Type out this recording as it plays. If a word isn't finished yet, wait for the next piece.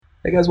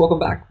Hey guys, welcome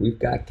back. We've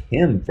got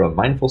Kim from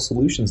Mindful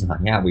Solutions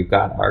on. Yeah, we've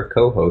got our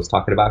co-host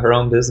talking about her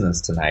own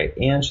business tonight,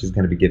 and she's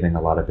going to be giving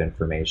a lot of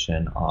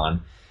information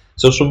on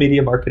social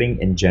media marketing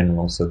in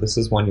general. So this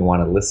is one you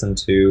want to listen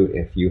to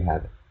if you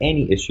have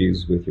any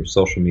issues with your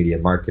social media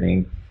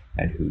marketing,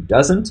 and who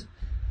doesn't.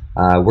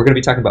 We're going to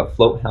be talking about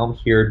Float Helm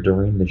here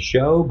during the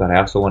show, but I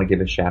also want to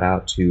give a shout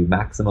out to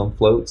Maximum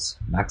Floats.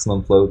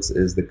 Maximum Floats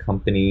is the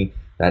company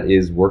that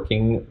is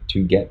working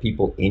to get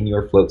people in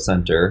your float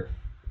center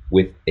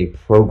with a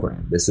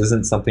program. This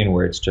isn't something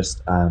where it's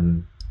just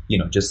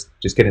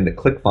just getting the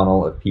click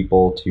funnel of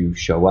people to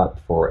show up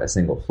for a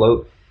single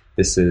float.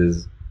 This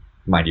is,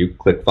 mind you,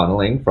 click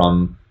funneling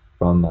from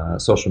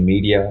social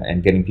media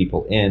and getting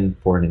people in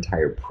for an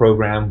entire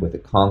program with a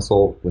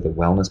consult, with a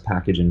wellness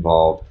package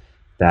involved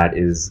that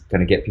is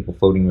going to get people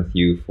floating with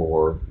you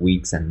for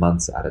weeks and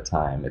months at a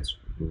time. It's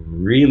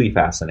really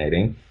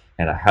fascinating,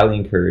 and I highly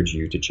encourage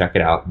you to check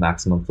it out.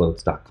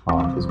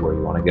 MaximumFloats.com is where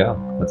you want to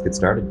go. Let's get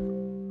started.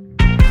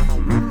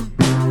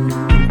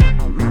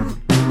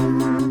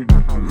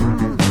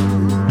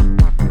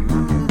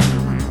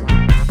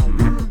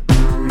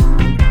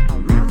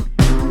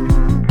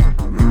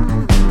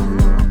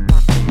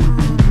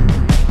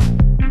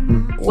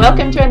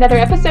 Welcome to another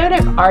episode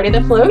of Art of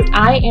the Float.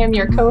 I am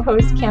your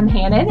co-host, Kim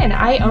Hannon, and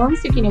I own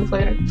Zucchini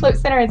Float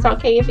Center in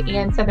Salt Cave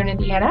in Southern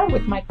Indiana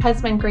with my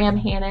husband, Graham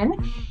Hannon.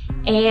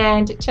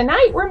 And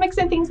tonight we're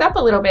mixing things up a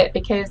little bit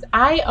because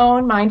I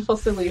own Mindful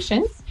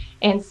Solutions.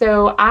 And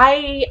so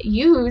I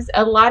use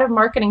a lot of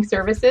marketing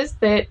services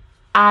that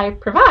I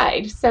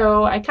provide.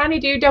 So I kind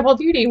of do double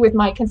duty with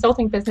my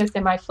consulting business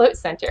and my float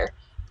center.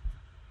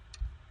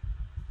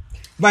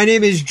 My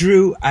name is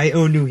Drew. I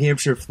own New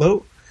Hampshire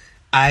Float.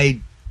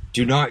 I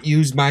do not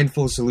use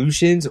Mindful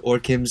Solutions or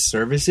Kim's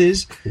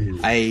services.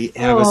 I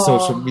have a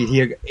social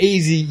media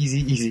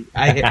easy.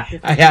 I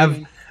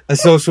have a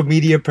social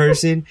media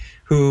person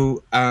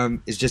who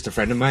is just a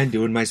friend of mine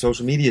doing my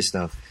social media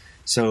stuff.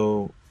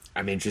 So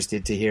I'm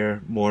interested to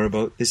hear more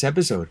about this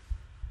episode.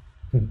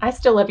 I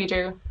still love you,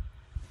 Drew.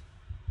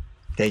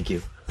 Thank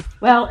you.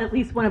 Well, at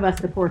least one of us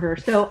support her.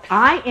 So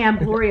I am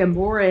Gloria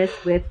Morris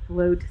with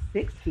Float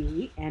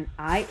 60, and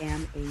I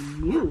am a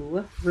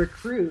new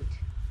recruit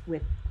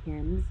with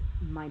Kim's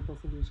Mindful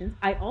Solutions.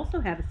 I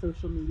also have a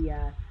social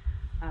media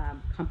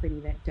company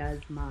that does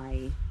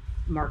my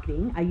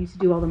marketing. I used to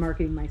do all the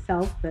marketing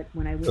myself, but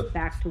when I went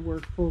back to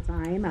work full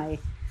time, I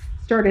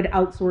started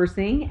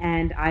outsourcing,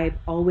 and I've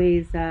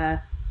always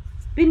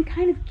been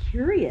kind of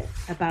curious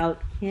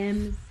about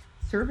Kim's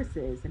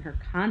services and her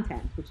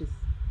content, which is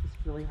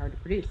just really hard to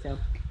produce. So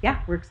yeah,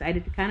 we're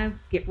excited to kind of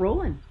get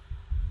rolling.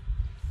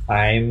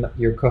 I'm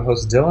your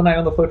co-host Dylan. I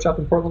own the Float Shop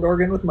in Portland,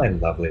 Oregon with my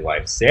lovely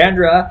wife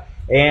Sandra.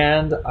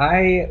 And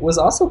I was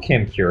also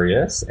Kim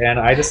curious, and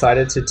I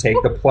decided to take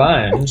the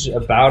plunge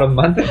about a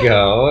month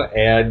ago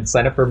and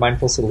sign up for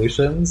Mindful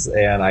Solutions,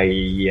 and I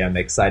am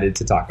excited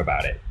to talk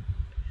about it.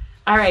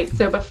 All right,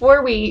 so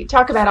before we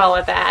talk about all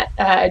of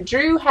that,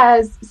 Drew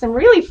has some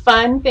really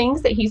fun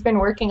things that he's been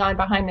working on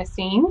behind the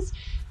scenes.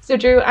 So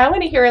Drew, I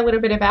want to hear a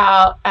little bit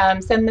about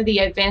some of the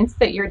events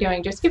that you're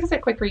doing. Just give us a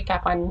quick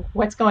recap on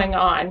what's going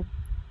on.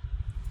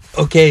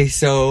 Okay,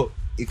 so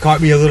it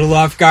caught me a little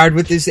off guard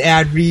with this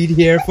ad read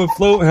here for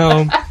Float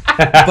Helm,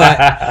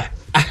 but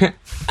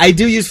I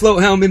do use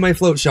Float Helm in my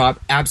float shop.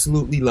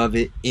 Absolutely love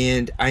it,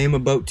 and I am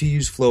about to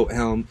use Float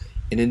Helm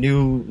in a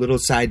new little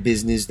side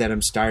business that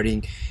I'm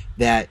starting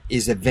that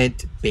is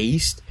event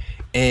based.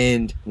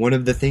 And one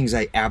of the things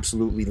I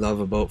absolutely love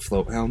about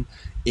Float Helm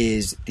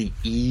is the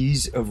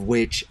ease of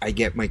which I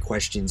get my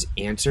questions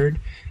answered,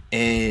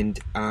 and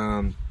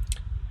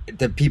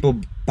the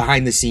people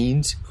behind the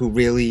scenes who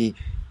really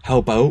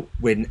help out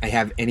when I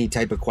have any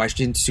type of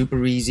question.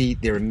 Super easy.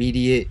 They're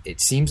immediate. It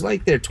seems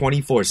like they're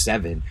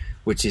 24/7,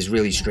 which is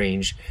really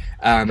strange.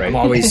 Right. I'm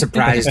always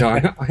surprised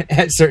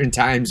at certain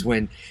times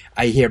when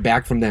I hear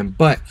back from them.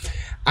 But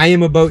I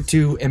am about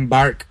to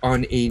embark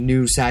on a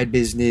new side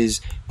business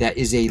that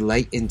is a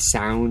light and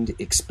sound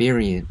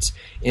experience,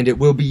 and it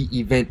will be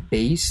event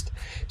based.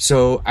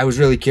 So I was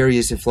really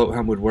curious if Float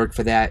Helm would work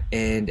for that,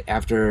 and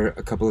after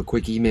a couple of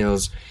quick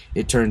emails,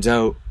 it turns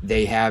out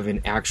they have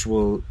an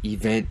actual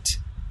event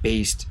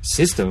based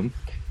system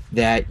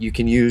that you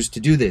can use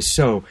to do this.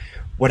 So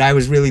what I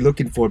was really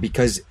looking for,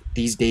 because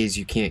these days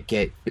you can't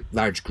get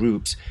large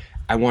groups,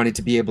 I wanted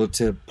to be able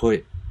to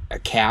put a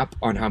cap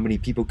on how many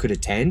people could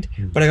attend,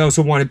 but I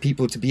also wanted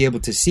people to be able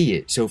to see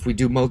it. So if we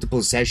do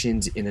multiple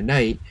sessions in a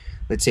night,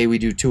 let's say we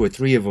do 2 or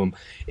 3 of them,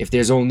 if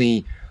there's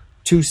only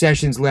 2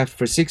 sessions left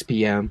for 6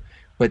 p.m.,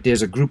 but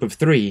there's a group of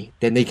 3,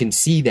 then they can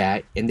see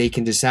that and they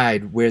can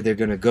decide where they're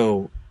going to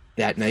go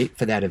that night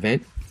for that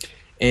event.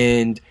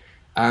 And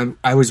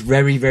I was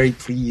very, very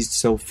pleased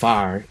so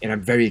far, and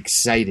I'm very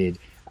excited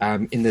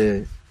in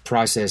the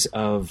process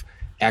of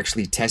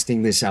actually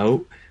testing this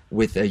out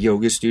with a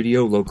yoga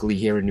studio locally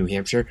here in New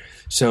Hampshire.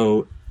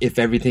 So if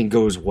everything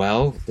goes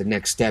well, the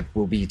next step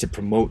will be to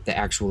promote the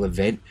actual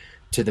event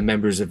to the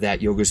members of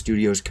that Yoga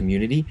Studios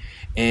community.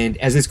 And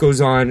as this goes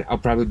on, I'll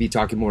probably be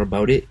talking more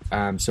about it.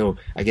 So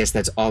I guess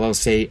that's all I'll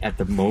say at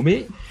the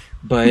moment.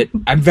 But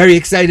I'm very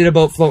excited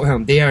about Float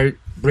Helm. They are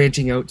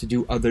branching out to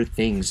do other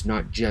things,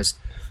 not just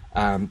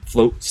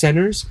float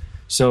centers.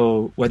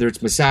 So whether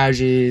it's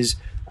massages,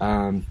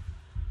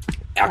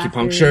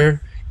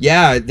 acupuncture,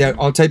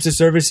 all types of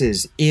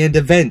services and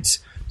events.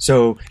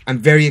 So I'm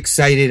very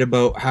excited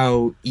about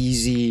how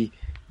easy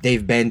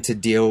they've been to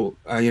deal,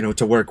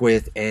 to work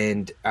with,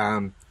 and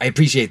I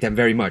appreciate them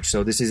very much.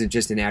 So this isn't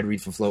just an ad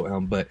read for Float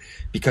Helm, but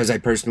because I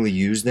personally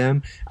use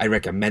them, I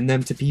recommend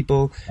them to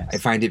people. Yes. I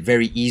find it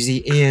very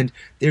easy, and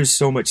there's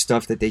so much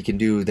stuff that they can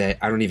do that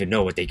I don't even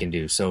know what they can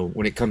do. So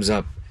when it comes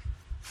up,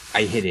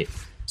 I hit it.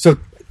 So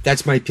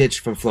that's my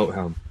pitch for Float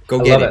Helm. Go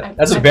get it.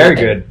 That's a very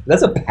good.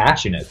 That's a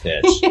passionate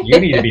pitch. You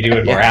need to be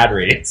doing more ad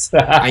reads.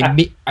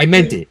 I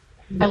meant it.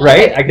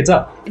 Right? I could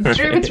tell.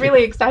 Drew, it's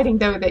really exciting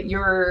though that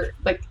you're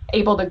like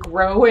able to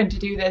grow and to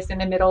do this in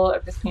the middle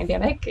of this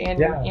pandemic, and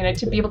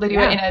to be able to do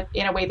it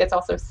in a way that's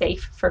also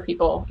safe for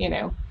people.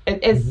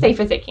 As safe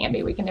as it can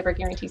be. We can never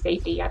guarantee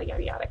safety. Yada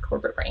yada yada.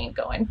 Corporate brain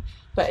going,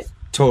 but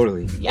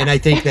totally. Yeah. And I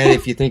think that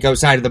if you think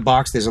outside of the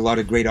box, there's a lot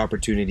of great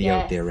opportunity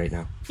out there right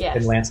now. Yes.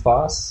 And Lance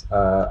Foss,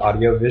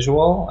 audio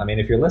visual. I mean,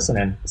 if you're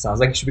listening, it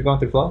sounds like you should be going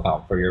through Float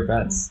Helm for your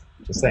events.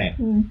 Just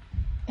saying.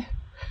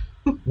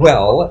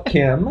 Well,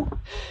 Kim.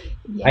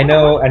 Yeah. I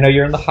know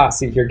you're in the hot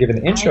seat here giving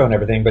the intro and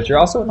everything, but you're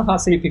also in the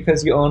hot seat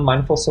because you own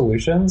Mindful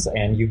Solutions,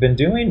 and you've been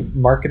doing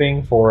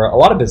marketing for a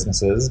lot of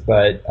businesses,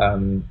 but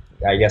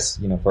I guess,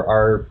 for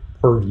our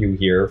purview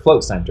here,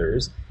 float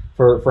centers,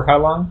 for how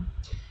long?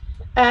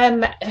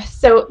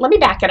 So let me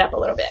back it up a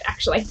little bit,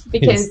 actually,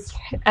 because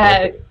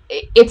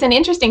it's an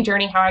interesting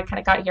journey how I kind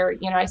of got here.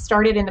 I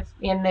started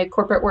in the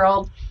corporate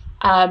world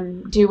I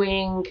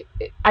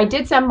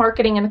did some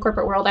marketing in the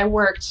corporate world. I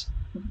worked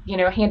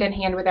hand in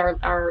hand with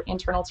our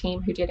internal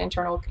team who did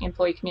internal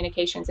employee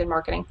communications and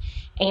marketing.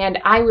 And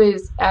I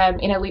was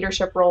in a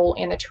leadership role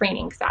in the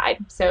training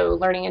side, so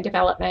learning and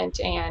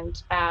development.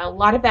 And a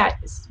lot of that,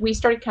 we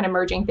started kind of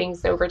merging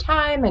things over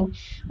time, and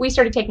we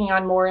started taking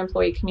on more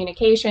employee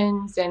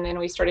communications, and then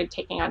we started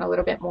taking on a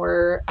little bit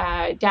more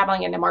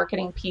dabbling in the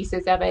marketing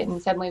pieces of it.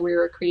 And suddenly we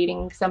were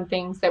creating some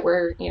things that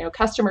were,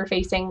 customer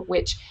facing,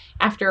 which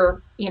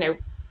after,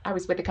 I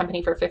was with the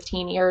company for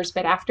 15 years,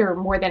 but after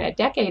more than a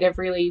decade of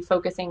really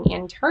focusing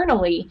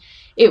internally,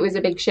 it was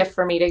a big shift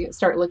for me to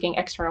start looking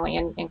externally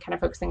and kind of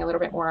focusing a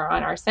little bit more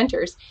on our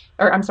centers,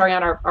 on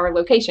our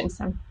locations.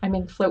 I'm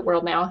in the float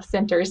world now,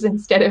 centers,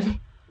 instead of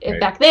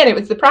back then it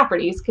was the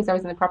properties, because I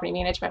was in the property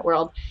management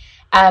world.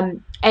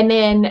 And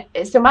then,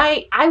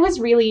 I was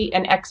really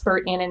an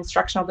expert in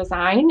instructional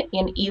design,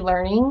 in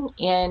e-learning,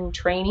 in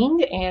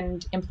training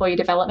and employee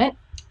development.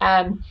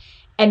 And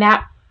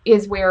that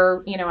is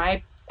where,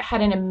 I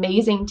had an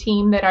amazing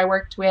team that I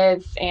worked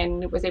with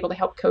and was able to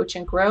help coach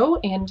and grow.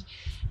 And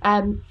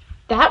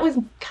that was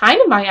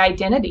kind of my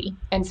identity.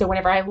 And so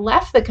whenever I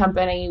left the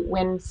company,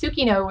 when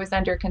Tsukino was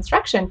under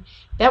construction,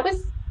 that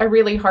was a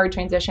really hard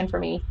transition for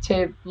me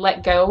to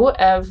let go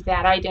of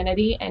that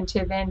identity and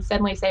to then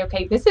suddenly say,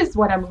 okay, this is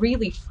what I'm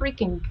really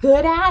freaking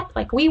good at.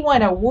 Like, we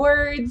won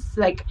awards,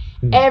 like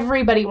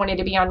everybody wanted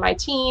to be on my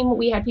team.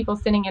 We had people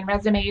sending in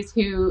resumes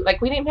who, like,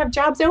 we didn't have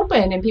jobs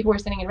open and people were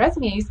sending in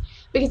resumes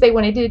because they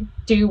wanted to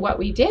do what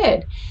we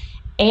did.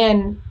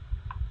 And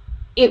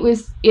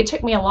it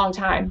took me a long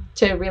time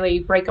to really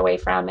break away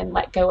from and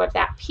let go of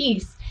that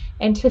piece,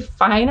 and to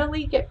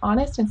finally get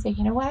honest and say,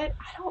 you know what,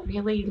 I don't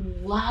really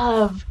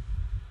love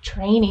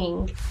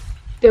training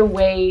the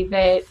way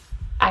that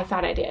I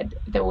thought I did.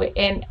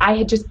 And I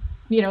had just,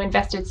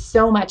 invested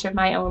so much of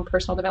my own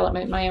personal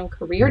development, my own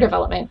career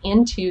development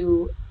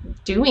into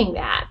doing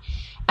that.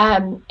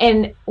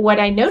 And what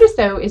I noticed,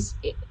 though, is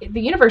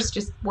the universe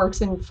just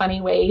works in funny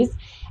ways.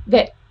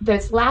 That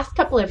this last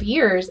couple of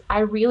years,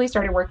 I really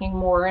started working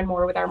more and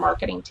more with our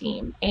marketing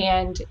team,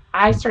 and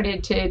I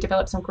started to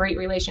develop some great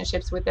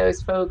relationships with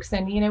those folks.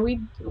 And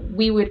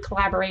we would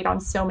collaborate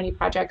on so many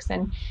projects,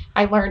 and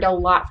I learned a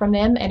lot from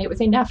them. And it was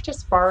enough to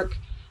spark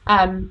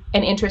an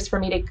interest for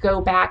me to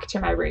go back to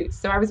my roots.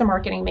 So I was a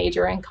marketing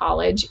major in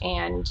college,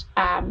 and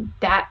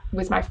that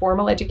was my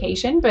formal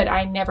education, but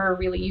I never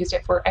really used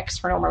it for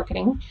external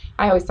marketing.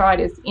 I always saw it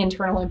as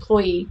internal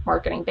employee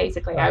marketing,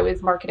 basically. I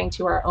was marketing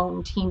to our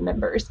own team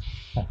members.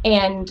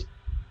 And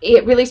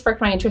it really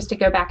sparked my interest to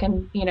go back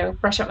and,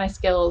 brush up my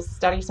skills,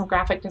 study some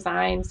graphic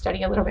design,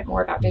 study a little bit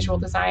more about visual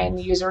design,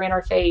 user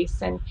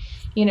interface, and,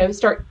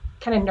 start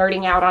kind of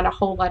nerding out on a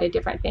whole lot of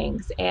different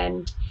things.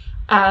 And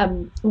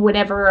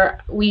whenever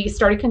we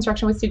started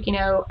construction with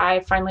Tsukino,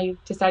 I finally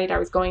decided I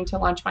was going to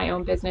launch my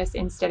own business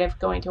instead of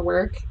going to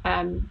work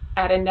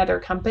at another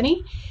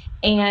company.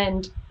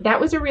 And that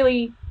was a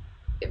really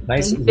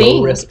nice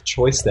low-risk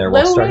choice there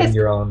while starting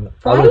your own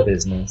other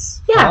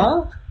business. Yeah.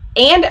 Huh?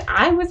 And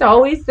I was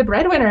always the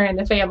breadwinner in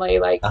the family.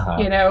 Like,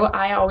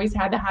 I always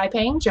had the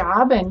high-paying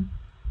job. And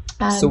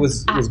so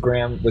was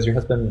your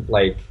husband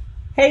like,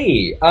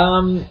 hey,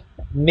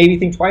 maybe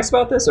think twice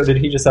about this, or did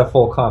he just have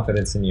full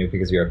confidence in you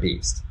because you're a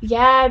beast?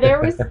 Yeah,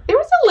 there was a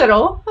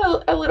little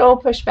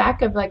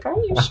pushback of like, are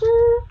you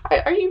sure?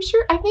 Are you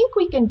sure? I think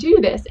we can do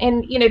this.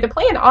 And the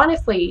plan,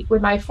 honestly,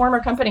 with my former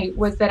company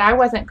was that I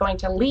wasn't going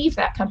to leave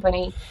that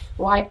company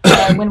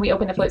when we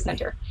opened the Float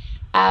Center.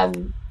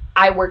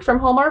 I worked from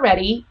home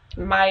already.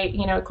 My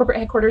corporate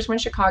headquarters were in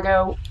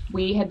Chicago.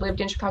 We had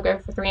lived in Chicago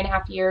for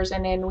 3.5 years,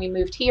 and then we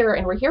moved here,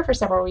 and we're here for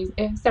several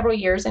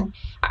years. And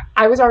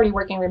I was already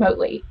working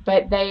remotely,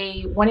 but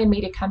they wanted me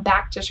to come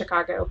back to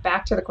Chicago,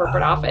 back to the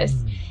corporate office,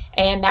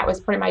 and that was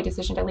part of my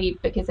decision to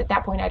leave, because at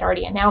that point I'd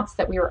already announced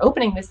that we were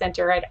opening the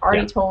center. I'd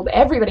already told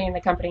everybody in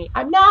the company,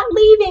 I'm not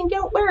leaving,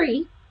 don't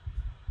worry,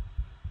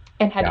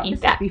 and had to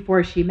eat that.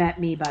 Before she met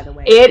me, by the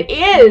way. It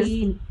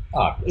is.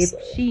 Obviously.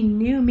 If she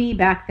knew me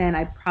back then,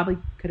 I probably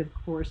could have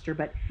coerced her,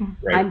 but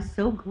I'm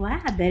so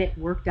glad that it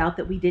worked out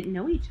that we didn't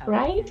know each other.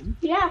 Right? Then.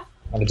 Yeah.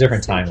 On a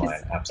different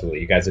timeline, absolutely.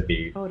 You guys would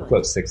be Float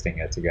 60ing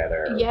it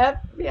together.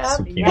 Yep.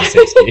 Tsukino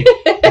 60.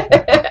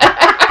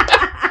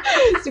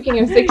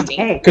 Tsukino 60.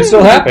 Hey, could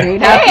still happen.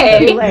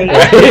 Hey. Too late.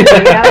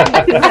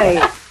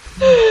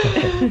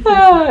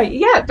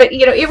 Yeah, but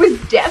it was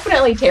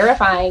definitely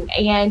terrifying,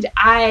 and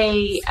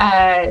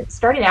I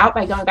started out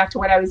by going back to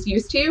what I was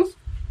used to.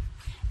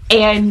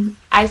 And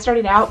I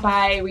started out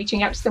by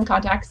reaching out to some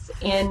contacts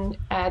in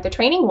the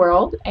training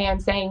world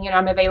and saying,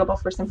 I'm available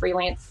for some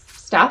freelance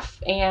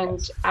stuff. And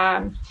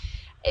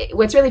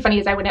what's really funny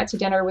is I went out to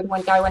dinner with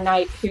one guy one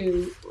night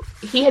who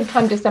he had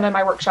come to some of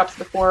my workshops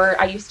before.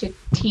 I used to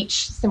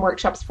teach some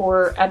workshops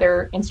for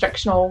other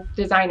instructional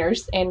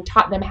designers and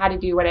taught them how to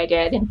do what I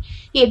did. And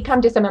he had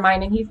come to some of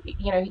mine, and he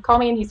called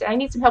me and he said, I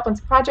need some help on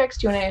some projects.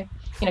 Do you want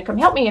to come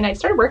help me? And I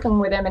started working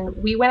with him, and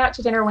we went out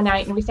to dinner one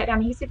night, and we sat down,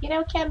 and he said,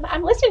 Kim,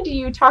 I'm listening to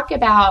you talk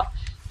about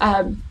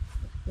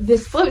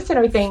this Float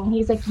Center thing. And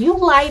he's like, you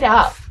light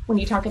up when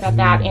you talk about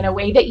that in a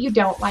way that you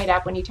don't light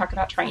up when you talk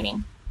about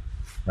training.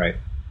 Right.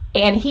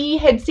 And he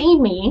had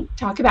seen me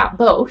talk about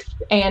both,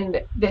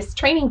 and this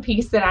training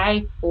piece that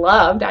I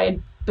loved, I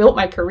had built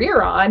my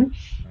career on.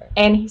 Right.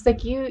 And he's like,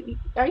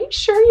 are you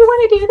sure you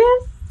want to do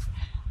this?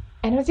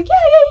 And I was like,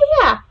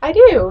 yeah, I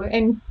do.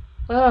 And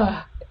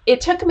it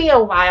took me a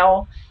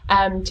while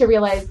to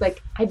realize,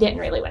 like, I didn't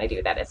really want to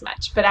do that as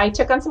much. But I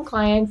took on some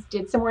clients,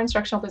 did some more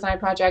instructional design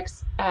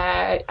projects.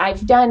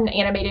 I've done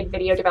animated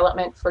video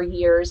development for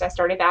years. I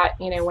started that,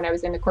 when I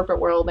was in the corporate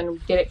world,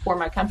 and did it for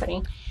my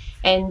company.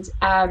 And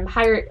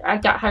I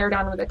got hired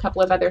on with a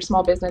couple of other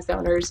small business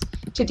owners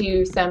to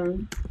do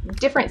some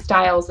different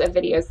styles of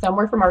videos. Some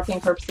were for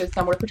marketing purposes,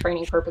 some were for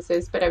training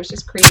purposes, but I was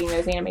just creating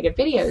those animated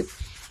videos.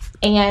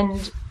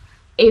 And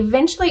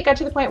eventually it got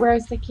to the point where I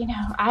was like,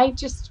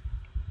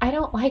 I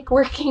don't like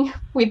working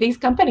with these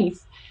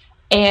companies.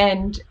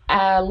 And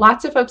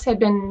lots of folks had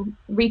been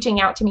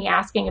reaching out to me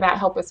asking about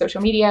help with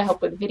social media,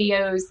 help with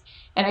videos.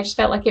 And I just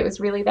felt like it was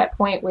really that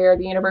point where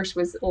the universe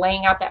was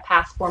laying out that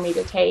path for me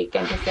to take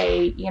and to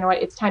say, you know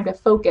what, it's time to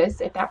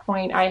focus. At that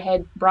point, I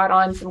had brought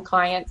on some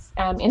clients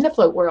in the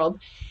float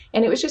world.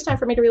 And it was just time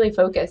for me to really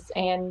focus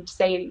and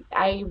say,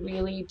 I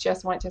really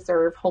just want to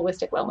serve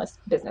holistic wellness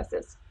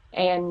businesses.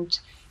 And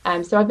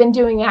so I've been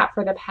doing that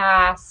for the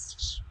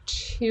past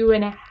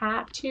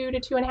 2.5 to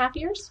 2.5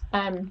 years.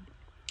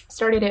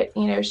 Started it,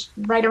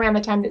 right around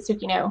the time that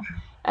Tsukino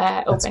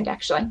opened,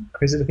 actually.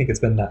 Crazy to think it's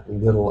been that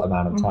little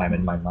amount of time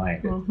in my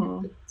mind.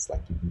 It's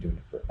like you've been doing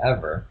it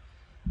forever.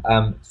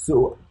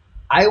 So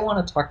I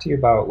want to talk to you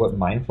about what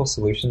Mindful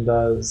Solution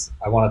does.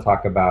 I want to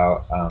talk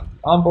about the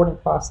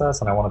onboarding process,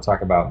 and I want to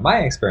talk about my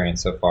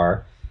experience so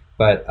far.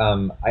 But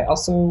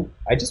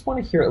I just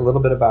want to hear a little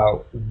bit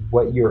about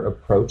what your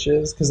approach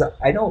is, because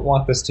I don't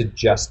want this to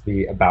just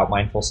be about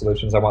Mindful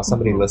Solutions. I want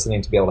somebody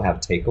listening to be able to have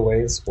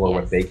takeaways for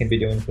what they can be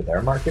doing for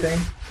their marketing.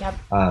 Yep.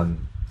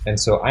 And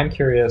so I'm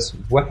curious,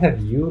 what have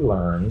you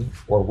learned,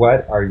 or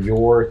what are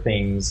your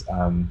things,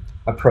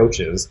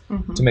 approaches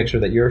to make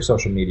sure that your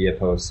social media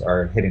posts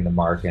are hitting the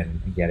mark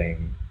and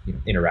getting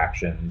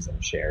interactions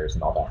and shares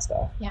and all that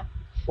stuff? Yeah.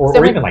 Or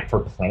even like for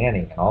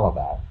planning and all of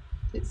that.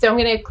 So I'm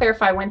going to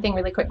clarify one thing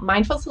really quick.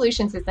 Mindful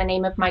Solutions is the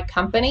name of my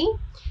company,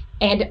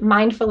 and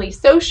Mindfully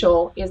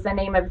Social is the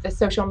name of the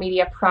social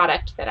media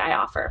product that I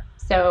offer.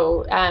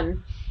 So,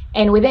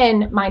 and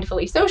within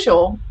Mindfully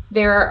Social,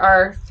 there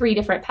are 3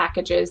 different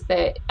packages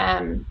that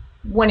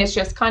one is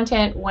just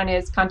content, one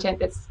is content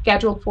that's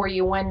scheduled for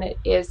you, one that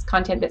is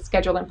content that's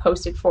scheduled and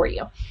posted for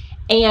you.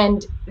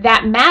 And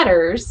that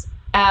matters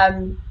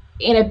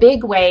in a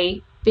big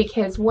way,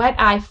 because what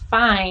I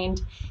find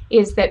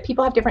is that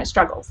people have different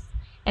struggles.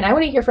 And I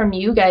want to hear from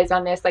you guys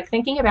on this, like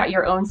thinking about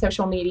your own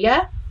social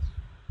media.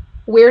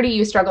 Where do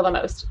you struggle the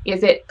most?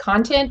 Is it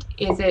content?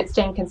 Is it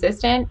staying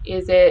consistent?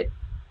 Is it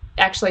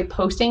actually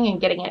posting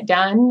and getting it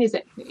done? Is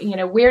it,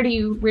 where do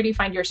you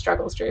find your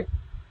struggles, Drew?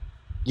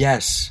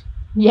 Yes.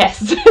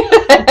 Yes.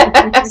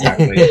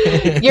 Exactly.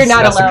 You're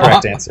not That's alone. the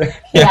correct answer.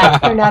 Yeah,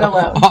 you're not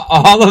alone.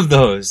 All of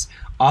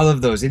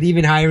those. And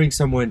even hiring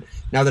someone,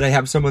 now that I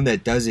have someone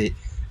that does it,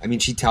 I mean,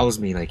 she tells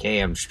me, like, hey,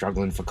 I'm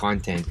struggling for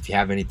content. If you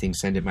have anything,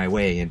 send it my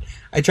way. And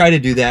I try to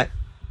do that.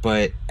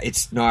 but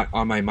it's not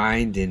on my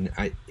mind, and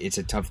it's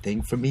a tough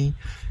thing for me.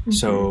 Mm-hmm.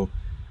 So,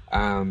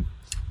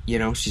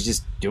 she's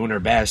just doing her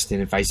best.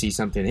 And if I see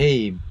something,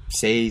 hey,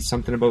 say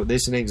something about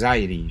this and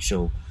anxiety,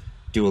 she'll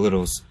do a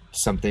little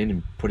something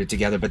and put it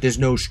together. But there's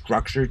no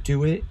structure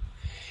to it.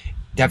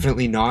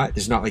 Definitely not.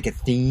 There's not like a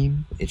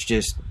theme. It's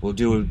just we'll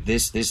do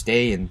this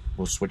day and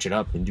we'll switch it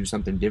up and do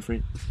something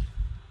different.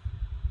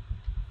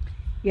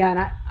 Yeah,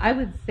 and I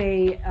would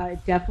say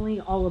definitely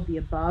all of the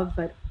above,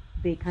 but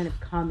they kind of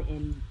come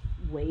in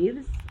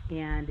waves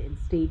and in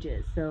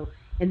stages. So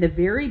in the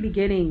very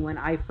beginning, when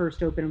I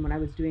first opened, when I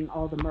was doing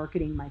all the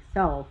marketing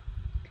myself,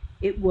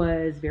 it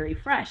was very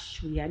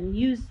fresh. We hadn't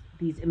used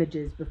these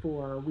images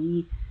before.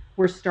 We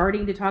were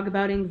starting to talk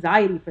about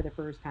anxiety for the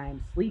first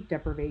time, sleep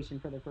deprivation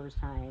for the first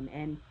time.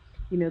 And,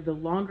 the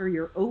longer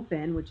you're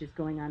open, which is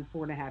going on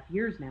 4.5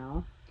 years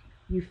now,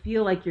 you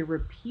feel like you're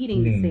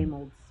repeating the same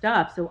old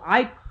stuff. So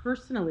I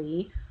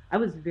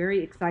was very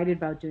excited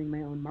about doing my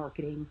own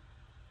marketing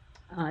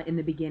in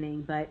the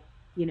beginning, but,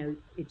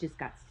 it just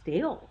got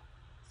stale.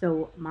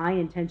 So my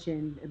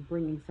intention of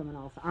bringing someone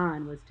else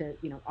on was to,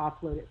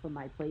 offload it from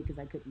my plate because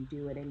I couldn't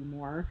do it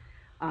anymore.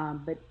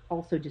 But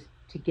also just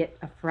to get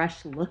a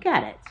fresh look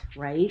at it,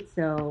 right?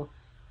 So,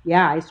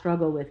 yeah, I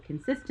struggle with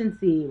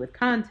consistency, with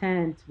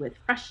content, with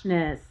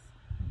freshness,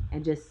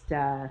 and just,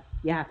 the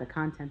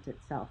content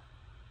itself.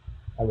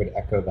 I would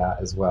echo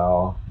that as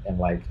well. And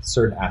like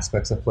certain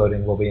aspects of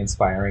floating will be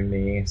inspiring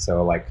me.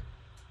 So like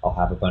I'll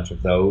have a bunch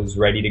of those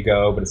ready to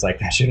go, but it's like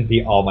that shouldn't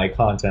be all my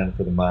content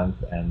for the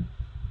month. And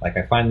like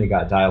I finally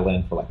got dialed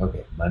in for like,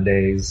 okay,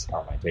 Mondays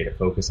are my day to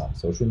focus on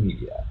social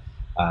media.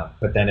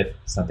 But then if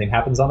something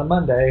happens on a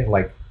Monday,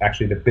 like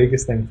actually the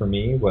biggest thing for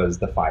me was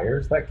the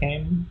fires that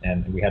came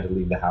and we had to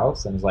leave the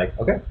house, and it was like,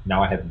 okay,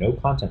 now I have no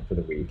content for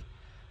the week.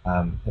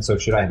 And so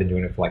should I have been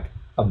doing it for like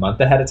a month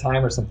ahead of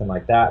time or something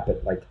like that?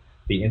 But like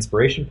the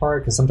inspiration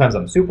part, because sometimes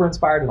I'm super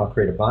inspired and I'll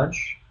create a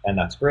bunch and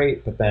that's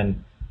great. But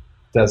then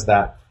does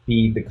that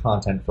feed the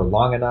content for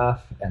long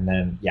enough? And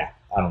then,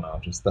 I don't know,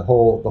 just the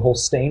whole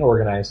staying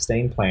organized,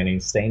 staying planning,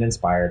 staying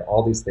inspired,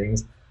 all these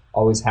things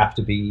always have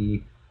to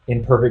be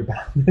in perfect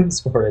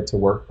balance for it to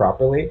work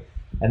properly.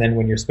 And then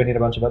when you're spinning a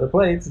bunch of other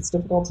plates, it's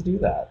difficult to do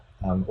that.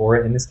 Or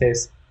in this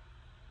case,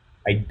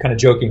 I kind of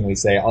jokingly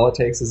say all it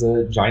takes is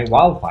a giant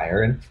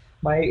wildfire and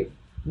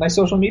my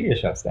social media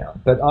shuts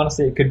down. But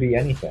honestly, it could be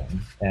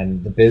anything.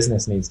 And the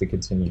business needs to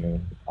continue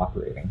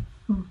operating.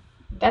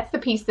 That's the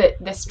piece,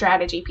 the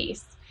strategy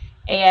piece.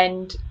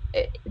 And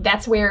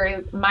that's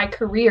where my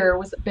career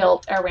was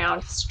built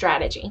around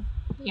strategy.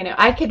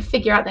 I could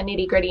figure out the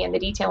nitty gritty and the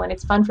detail, and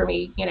it's fun for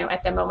me,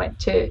 at the moment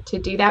to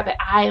do that. But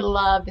I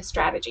love the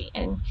strategy,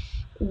 and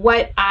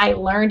what I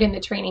learned in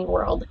the training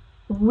world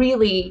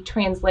really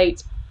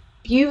translates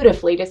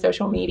beautifully to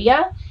social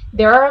media.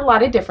 There are a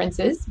lot of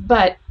differences,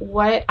 but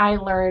what I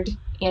learned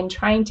in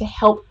trying to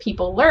help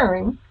people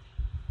learn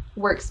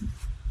works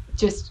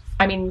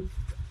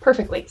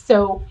perfectly.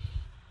 So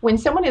when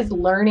someone is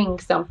learning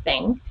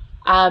something,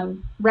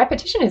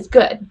 repetition is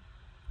good,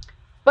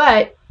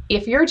 but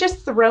if you're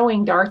just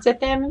throwing darts at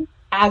them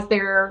as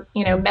they're,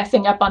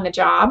 messing up on the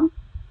job,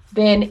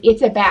 then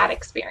it's a bad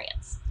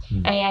experience.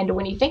 Mm-hmm. And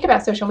when you think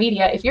about social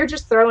media, if you're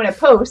just throwing a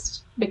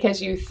post because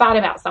you thought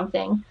about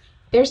something,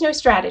 there's no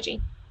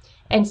strategy.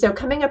 And so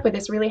coming up with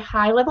this really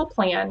high level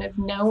plan of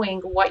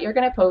knowing what you're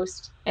going to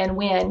post and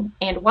when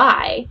and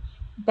why,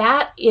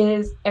 that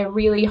is a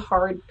really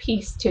hard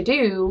piece to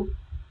do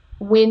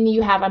when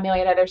you have a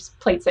million other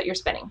plates that you're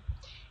spinning.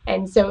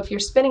 And so if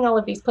you're spinning all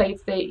of these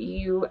plates that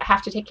you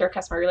have to take care of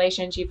customer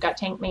relations, you've got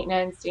tank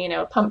maintenance,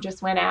 a pump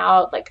just went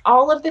out, like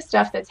all of the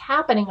stuff that's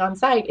happening on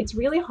site, it's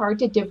really hard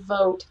to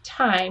devote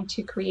time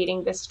to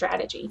creating this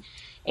strategy.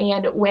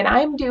 And when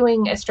I'm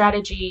doing a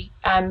strategy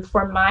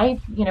for my,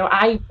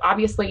 I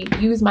obviously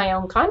use my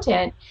own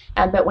content,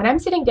 but when I'm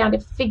sitting down to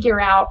figure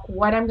out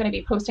what I'm going to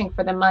be posting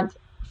for the month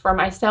for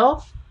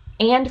myself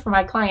and for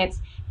my clients,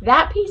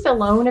 that piece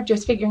alone of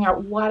just figuring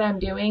out what I'm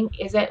doing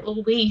is at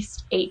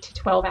least 8 to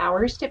 12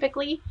 hours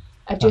typically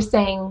of just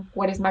saying,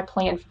 what is my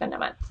plan for the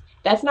month?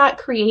 That's not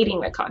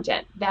creating the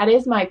content. That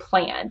is my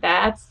plan.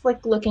 That's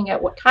like looking at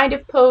what kind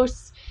of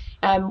posts,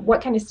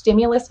 what kind of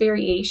stimulus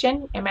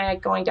variation am I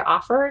going to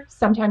offer?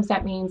 Sometimes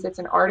that means it's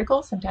an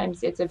article.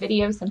 Sometimes it's a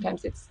video.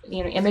 Sometimes it's,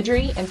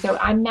 imagery. And so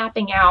I'm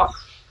mapping out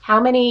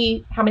how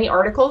many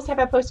articles have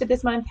I posted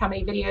this month? How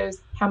many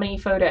videos? How many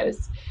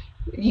photos?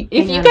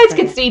 If you guys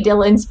could see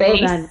Dylan's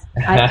face.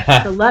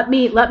 So let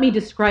me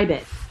describe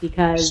it,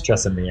 because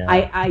stressing me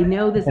out. I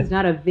know this is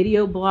not a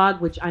video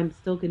blog, which I'm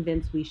still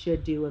convinced we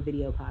should do a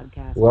video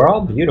podcast. We're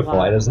all beautiful.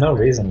 There's no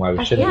reason why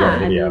we shouldn't do a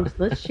video.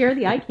 Let's share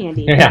the eye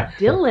candy. Yeah.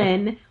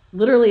 Dylan,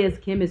 literally, as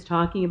Kim is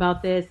talking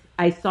about this,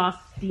 I saw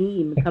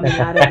steam coming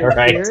out of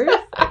his ears.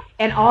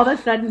 And all of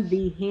a sudden,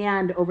 the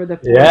hand over the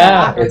floor.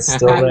 Yeah, it's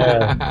still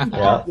there.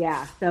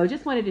 Yeah. So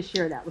just wanted to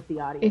share that with the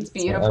audience. It's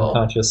beautiful. It's an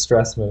unconscious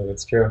stress move.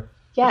 It's true.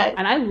 Yeah.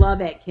 And I love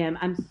it, Kim.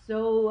 I'm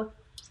so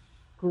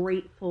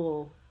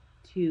grateful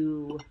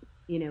to,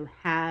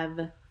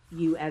 have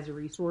you as a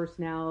resource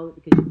now,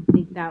 because you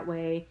think that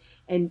way.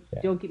 And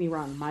don't get me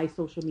wrong, my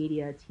social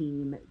media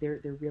team, they're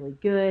really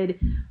good,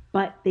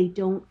 but they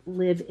don't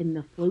live in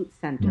the float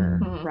center,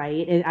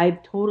 right? And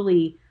I've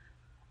totally,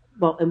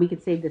 well, and we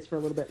could save this for a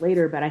little bit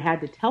later, but I had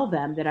to tell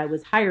them that I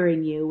was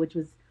hiring you, which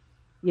was,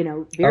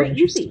 very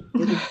easy.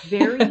 It was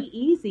very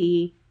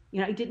easy.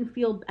 I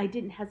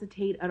didn't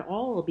hesitate at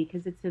all,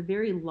 because it's a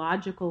very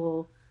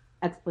logical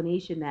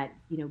explanation that,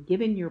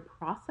 given your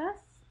process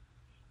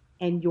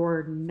and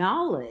your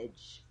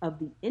knowledge of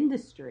the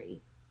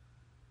industry,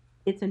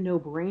 it's a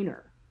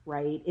no-brainer,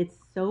 right? It's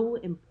so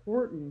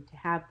important to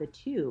have the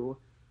two.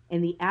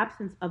 In the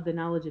absence of the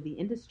knowledge of the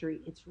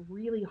industry, it's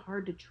really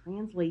hard to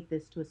translate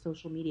this to a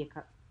social media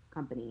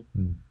company.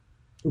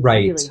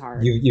 Right. Really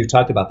hard. You've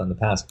talked about that in the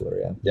past,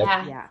 Gloria. Yep.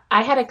 Yeah.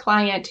 I had a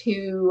client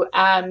who,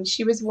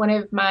 she was one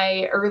of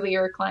my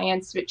earlier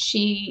clients, but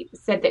she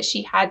said that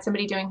she had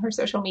somebody doing her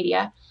social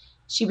media.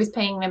 She was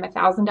paying them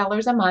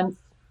 $1,000 a month,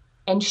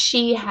 and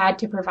she had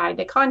to provide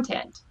the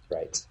content.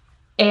 Right.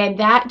 And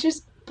that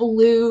just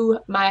blew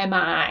my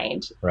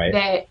mind. Right.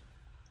 That,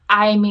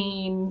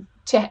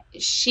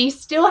 she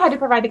still had to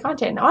provide the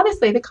content. And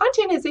honestly, the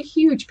content is a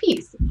huge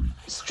piece.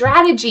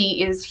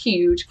 Strategy is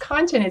huge.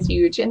 Content is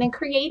huge. And then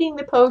creating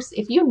the posts,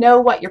 if you know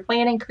what you're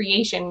planning,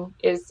 creation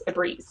is a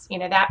breeze.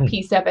 That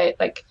piece of it,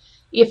 like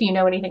if you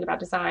know anything about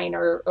design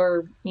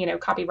or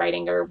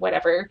copywriting or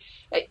whatever,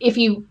 if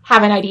you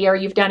have an idea or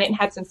you've done it and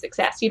had some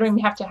success, you don't even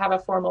have to have a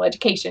formal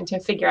education to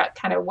figure out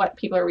kind of what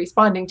people are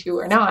responding to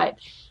or not.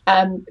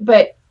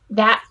 But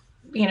that,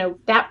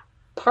 that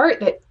part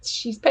that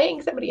she's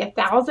paying somebody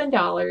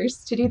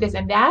 $1,000 to do this.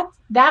 And that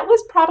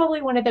was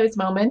probably one of those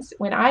moments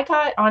when I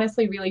got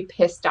honestly really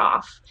pissed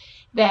off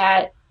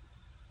that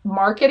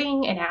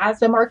marketing, and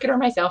as a marketer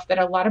myself, that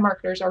a lot of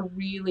marketers are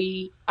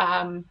really,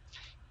 I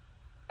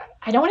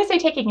don't want to say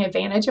taking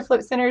advantage of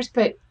float centers,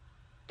 but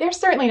they're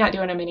certainly not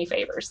doing them any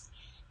favors,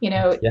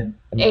 Yeah.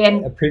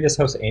 And a previous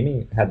host,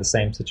 Amy, had the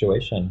same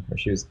situation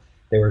where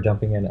they were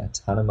dumping in a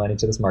ton of money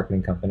to this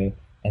marketing company,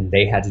 and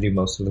they had to do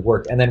most of the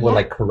work, and then we're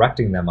like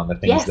correcting them on the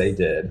things they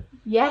did.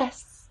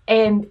 Yes.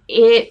 And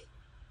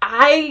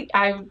I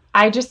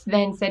just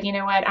then said, you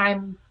know what,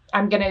 I'm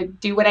going to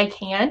do what I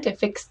can to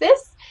fix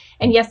this.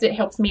 And yes, it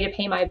helps me to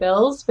pay my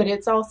bills, but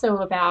it's also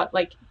about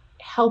like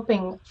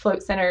helping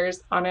float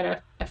centers on an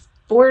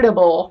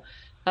affordable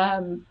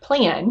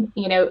plan.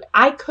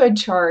 I could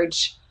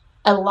charge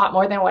a lot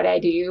more than what I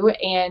do.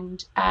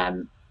 And,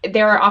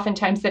 there are often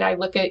times that I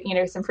look at,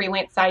 some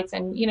freelance sites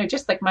and,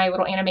 just like my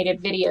little animated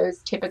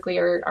videos typically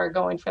are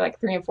going for like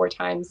 3 and 4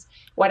 times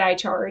what I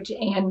charge.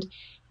 And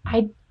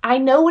I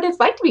know what it's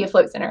like to be a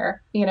float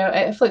center,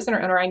 a float center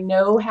owner. I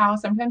know how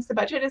sometimes the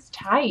budget is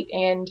tight.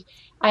 And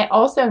I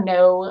also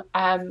know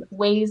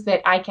ways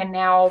that I can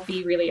now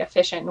be really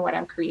efficient in what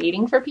I'm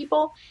creating for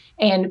people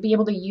and be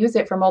able to use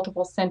it for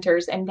multiple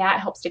centers. And that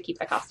helps to keep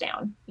the cost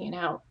down,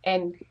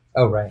 and.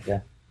 Oh, right.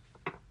 Yeah.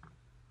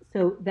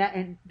 So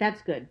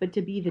that's good. But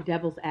to be the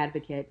devil's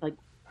advocate, like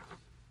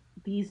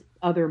these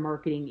other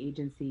marketing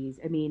agencies,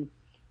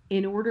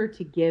 in order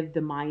to give the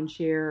mind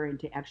share and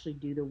to actually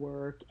do the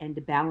work and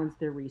to balance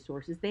their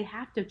resources, they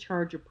have to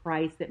charge a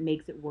price that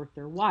makes it worth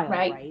their while,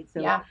 right?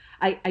 So yeah.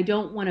 I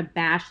don't want to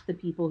bash the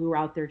people who are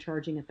out there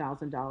charging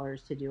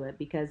 $1,000 to do it,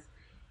 because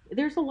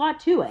there's a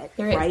lot to it,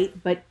 right?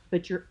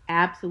 But you're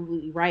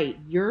absolutely right.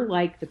 You're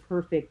like the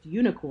perfect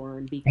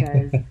unicorn,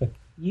 because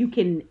you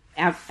can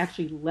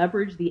actually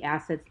leverage the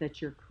assets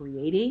that you're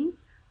creating,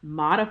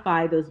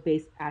 modify those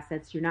base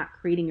assets. You're not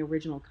creating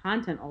original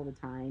content all the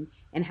time,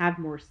 and have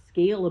more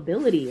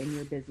scalability in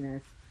your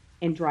business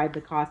and drive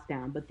the cost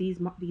down. But these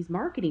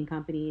marketing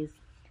companies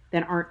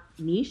that aren't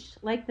niche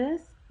like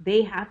this,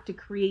 they have to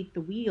create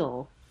the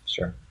wheel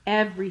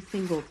every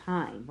single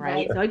time,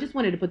 right? Sure. So I just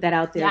wanted to put that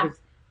out there, because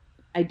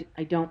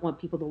I don't want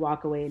people to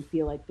walk away and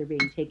feel like they're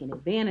being taken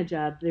advantage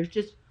of.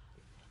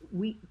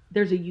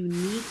 There's a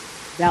unique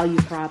value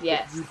prop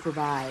that you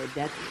provide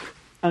that's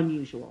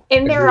unusual.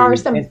 And there are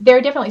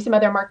definitely some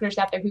other marketers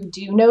out there who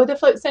do know the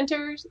float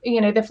centers,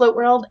 the float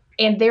world,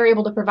 and they're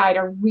able to provide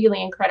a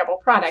really incredible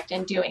product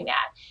in doing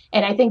that.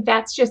 And I think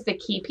that's just the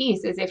key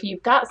piece, is if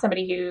you've got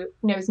somebody who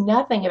knows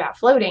nothing about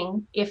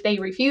floating, if they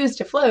refuse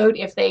to float,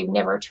 if they've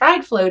never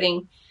tried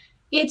floating,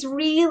 it's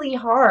really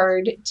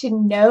hard to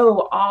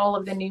know all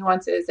of the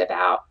nuances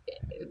about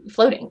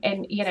floating.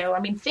 And,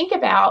 think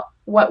about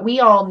what we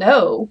all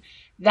know.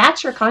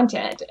 That's your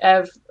content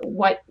of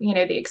what,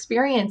 the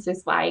experience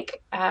is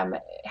like.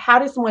 How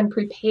does someone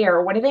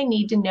prepare? What do they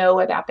need to know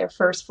about their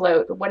first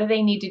float? What do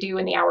they need to do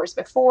in the hours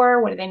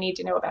before? What do they need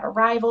to know about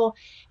arrival?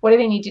 What do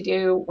they need to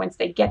do once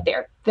they get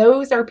there?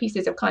 Those are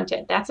pieces of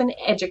content. That's an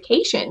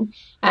education.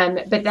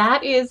 But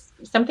that is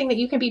something that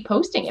you can be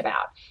posting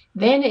about.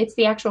 Then it's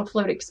the actual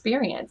float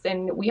experience.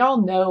 And we all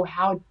know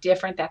how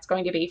different that's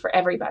going to be for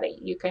everybody.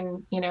 You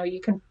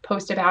can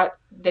post about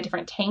the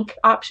different tank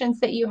options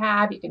that you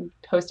have. You can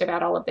post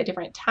about all of the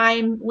different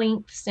time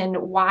lengths and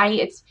why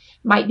it's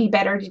might be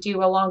better to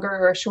do a longer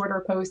or a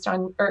shorter post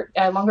on, or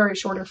a longer or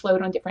shorter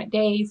float on different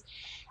days.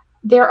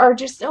 there are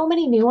just so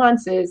many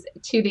nuances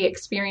to the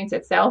experience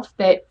itself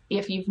that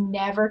if you've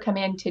never come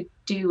in to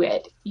do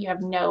it, you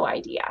have no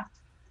idea.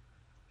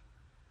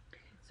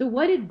 So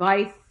what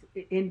advice,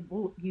 and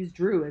we'll use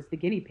Drew as the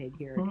guinea pig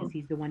here because Mhm.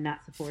 he's the one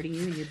not supporting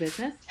you in your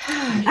business.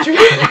 It's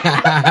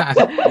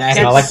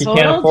not like you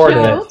can't afford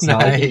it. It's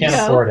not like you can't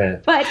Nice. afford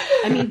it. But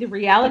I mean, the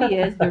reality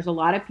is there's a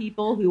lot of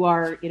people who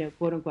are,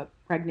 quote unquote,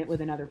 pregnant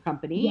with another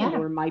company, Yeah.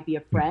 or it might be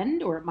a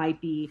friend, or it might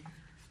be,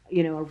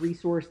 a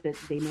resource that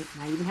they might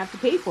not even have to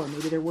pay for.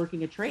 Maybe they're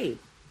working a trade.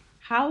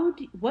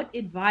 What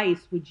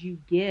advice would you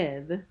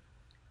give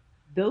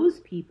those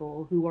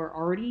people who are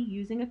already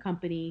using a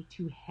company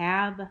to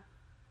have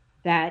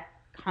that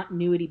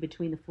continuity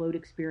between the float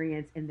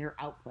experience and their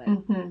output?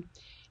 Mhm.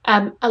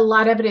 A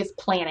lot of it is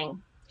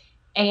planning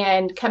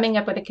and coming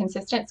up with a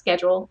consistent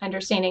schedule,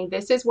 understanding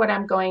this is what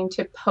I'm going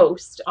to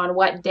post on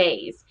what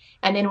days.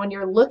 And then when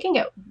you're looking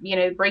at,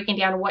 breaking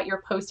down what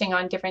you're posting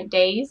on different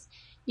days,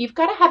 you've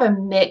got to have a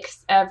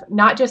mix of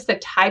not just the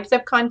types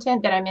of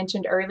content that I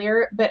mentioned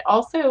earlier, but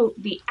also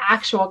the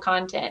actual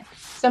content.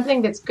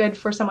 Something that's good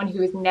for someone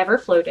who has never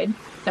floated,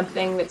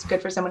 something that's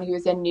good for someone who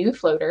is a new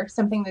floater,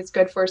 something that's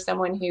good for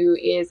someone who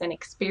is an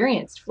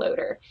experienced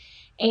floater.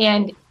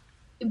 And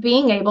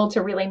being able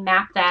to really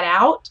map that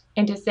out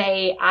and to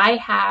say, I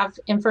have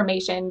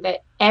information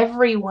that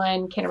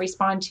everyone can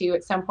respond to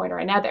at some point or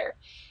another.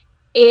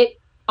 It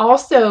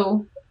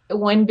also,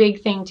 one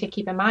big thing to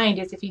keep in mind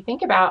is if you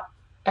think about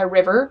a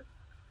river,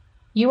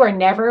 you are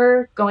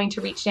never going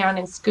to reach down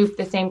and scoop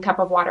the same cup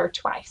of water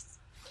twice.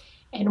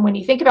 And when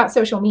you think about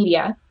social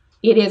media,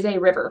 it is a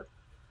river.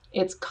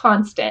 It's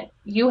constant.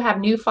 You have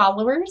new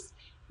followers.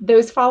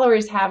 Those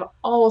followers have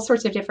all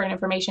sorts of different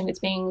information that's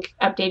being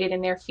updated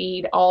in their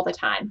feed all the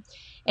time.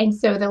 And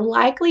so the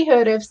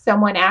likelihood of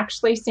someone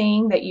actually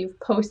seeing that you've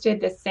posted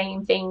the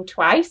same thing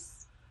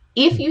twice,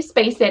 if you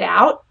space it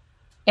out,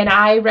 and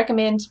I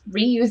recommend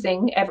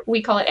reusing,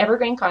 we call it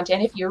evergreen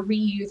content. If you're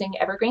reusing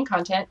evergreen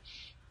content,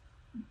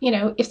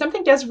 if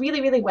something does really,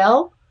 really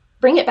well,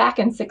 bring it back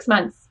in 6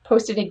 months,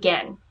 post it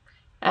again.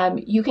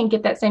 You can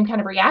get that same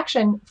kind of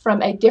reaction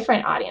from a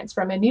different audience,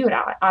 from a new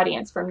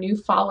audience, from new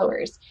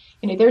followers.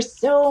 There's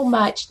so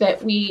much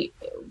that we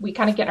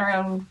kind of get in our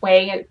own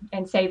way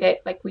and say that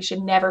like we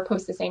should never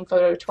post the same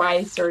photo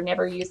twice or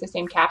never use the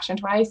same caption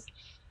twice.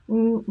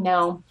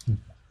 No.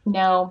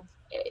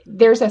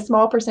 There's a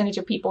small percentage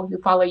of people who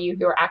follow you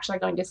who are actually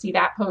going to see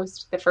that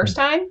post the first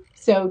time.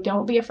 So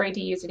don't be afraid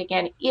to use it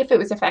again if it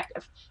was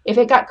effective. If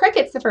it got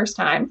crickets the first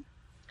time,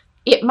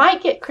 it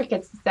might get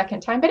crickets the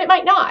second time, but it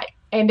might not.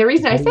 And the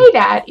reason I say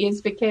that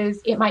is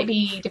because it might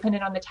be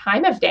dependent on the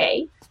time of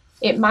day.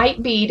 It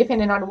might be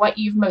dependent on what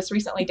you've most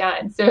recently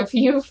done. So if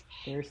you've...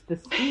 There's the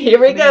Here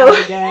we go.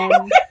 Again.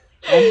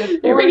 And the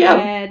Here we go.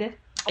 forehead.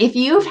 If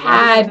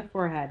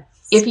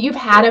you've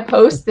had a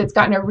post that's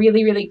gotten a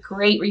really, really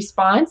great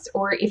response,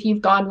 or if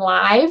you've gone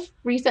live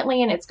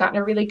recently and it's gotten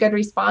a really good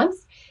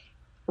response,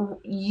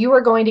 you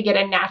are going to get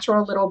a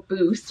natural little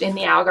boost in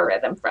the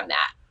algorithm from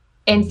that.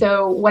 And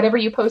so whatever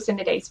you post in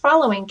the days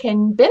following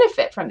can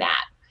benefit from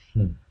that.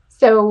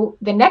 So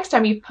the next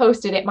time you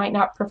posted, it might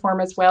not perform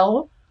as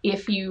well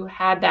if you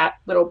had that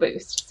little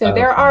boost. So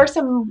there are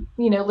some,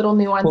 little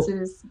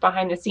nuances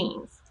behind the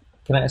scenes.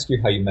 Can I ask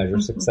you how you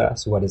measure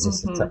success? What is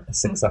a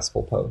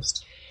successful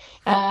post?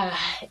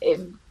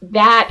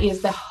 That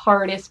is the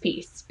hardest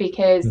piece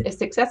because a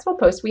successful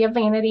post, we have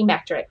vanity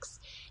metrics.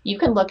 You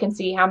can look and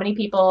see how many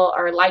people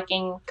are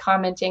liking,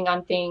 commenting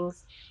on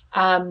things.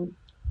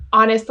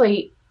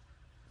 Honestly,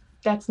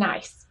 that's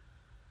nice.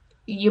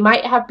 You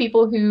might have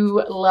people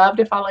who love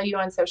to follow you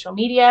on social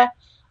media.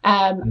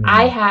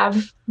 I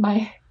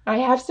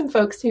have some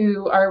folks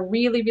who are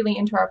really, really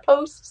into our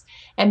posts,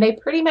 and they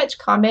pretty much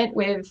comment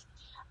with,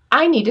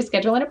 I need to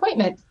schedule an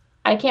appointment.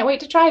 I can't wait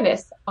to try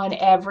this on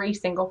every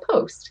single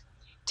post.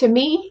 To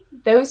me,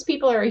 those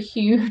people are a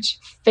huge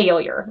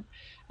failure.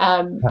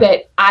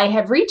 That I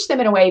have reached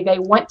them in a way they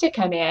want to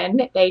come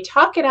in, they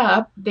talk it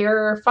up,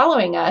 they're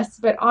following us,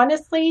 but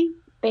honestly,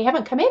 they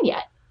haven't come in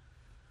yet.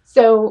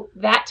 So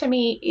that to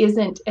me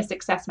isn't a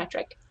success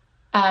metric.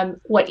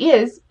 What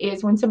is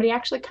when somebody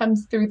actually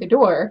comes through the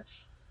door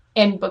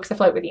and books a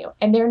float with you.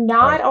 And they're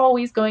not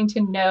always going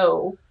to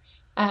know,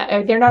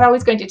 they're not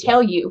always going to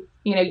tell you,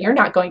 you're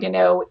not going to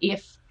know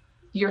if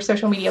your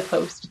social media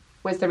post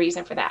was the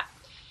reason for that.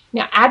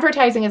 Now,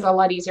 advertising is a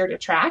lot easier to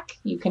track.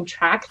 You can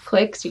track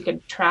clicks, you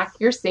can track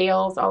your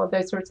sales, all of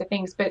those sorts of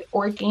things. But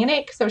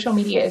organic social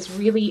media is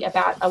really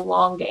about a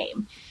long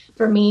game.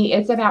 For me,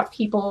 it's about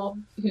people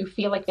who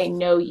feel like they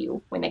know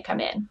you when they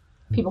come in,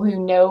 people who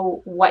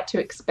know what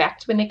to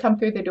expect when they come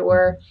through the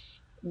door.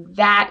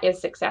 That is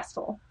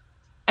successful.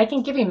 I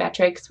can give you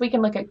metrics. We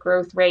can look at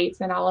growth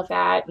rates and all of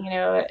that.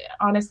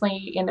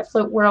 Honestly, in the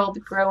float world,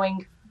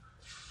 growing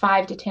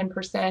 5 to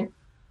 10%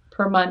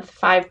 per month,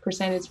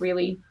 5% is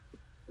really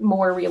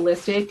more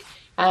realistic.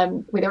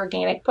 With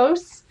organic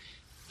posts,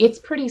 it's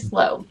pretty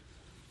slow.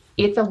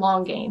 It's a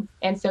long game.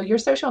 And so your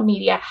social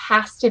media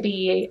has to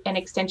be an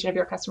extension of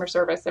your customer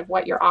service, of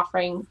what you're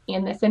offering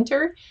in the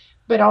center.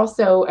 but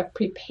also of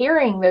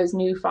preparing those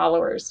new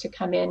followers to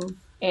come in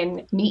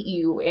and meet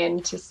you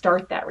and to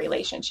start that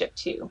relationship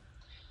too.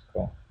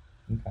 Cool.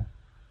 Okay.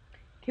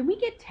 Can we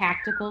get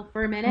tactical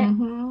for a minute?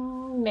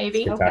 Mm-hmm.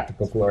 Maybe. Get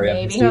tactical, Gloria.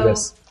 Maybe. Let's do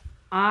this.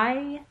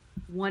 I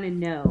want to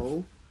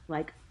know,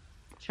 like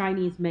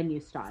Chinese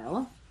menu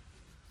style,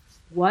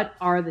 what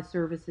are the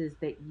services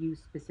that you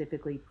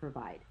specifically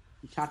provide?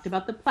 You talked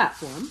about the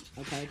platform,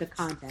 okay, the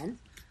content.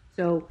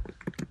 So,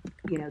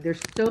 there's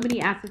so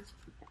many aspects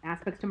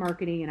to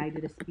marketing, and I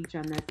did a speech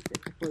on this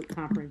at the Float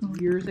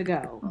conference years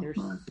ago. There's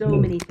so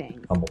many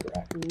things. Humble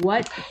brag.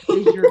 What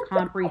is your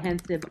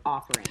comprehensive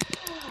offering?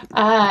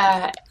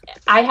 I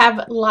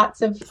have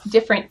lots of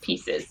different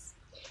pieces.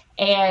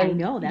 And I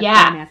know, that's why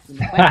I'm asking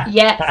the question.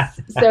 Yes.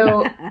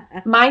 So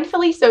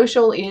Mindfully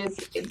Social is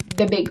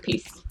the big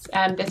piece,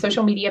 the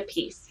social media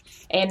piece.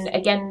 And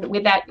again,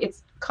 with that,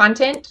 it's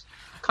content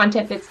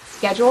that's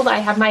scheduled. I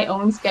have my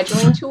own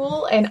scheduling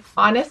tool, and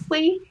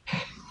honestly,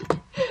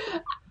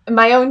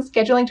 my own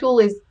scheduling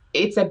tool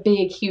it's a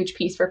big, huge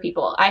piece for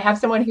people. I have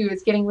someone who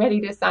is getting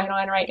ready to sign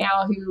on right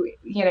now who,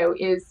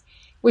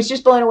 was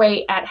just blown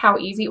away at how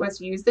easy it was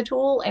to use the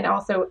tool and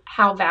also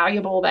how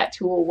valuable that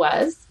tool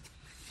was.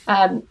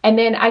 And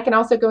then I can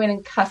also go in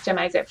and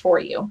customize it for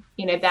you.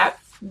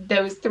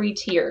 Those 3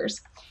 tiers.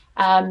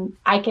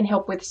 I can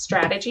help with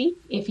strategy.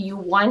 If you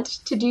want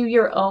to do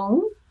your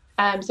own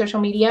social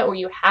media, or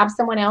you have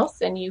someone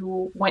else and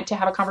you want to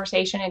have a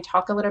conversation and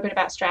talk a little bit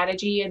about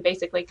strategy, and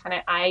basically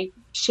I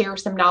share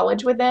some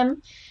knowledge with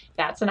them,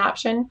 that's an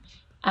option.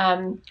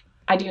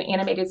 I do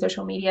animated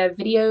social media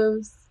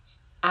videos.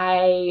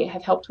 I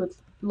have helped with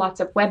lots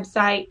of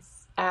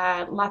websites,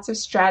 lots of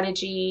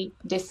strategy,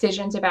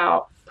 decisions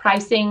about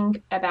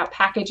pricing, about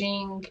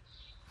packaging,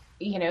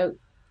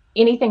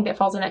 anything that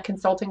falls in that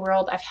consulting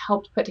world. I've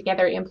helped put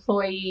together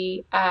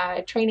employee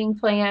training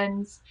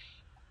plans,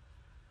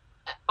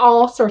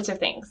 all sorts of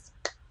things.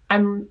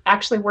 I'm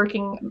actually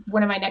working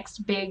one of my next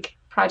big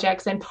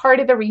projects, and part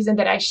of the reason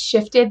that I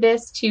shifted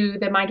this to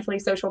the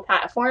Mindfully Social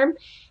platform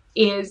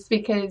is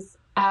because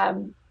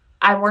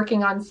I'm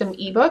working on some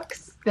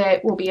ebooks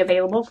that will be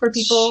available for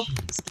people.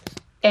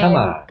 Come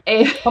on.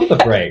 Pump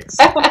the brakes.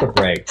 Pump the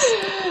brakes.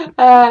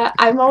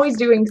 I'm always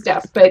doing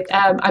stuff, but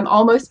I'm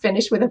almost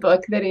finished with a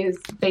book that is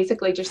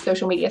basically just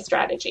social media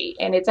strategy.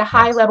 And it's a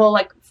high level,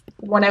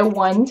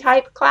 101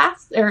 type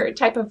class or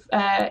type of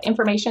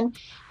information.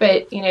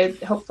 But,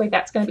 hopefully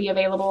that's going to be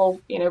available,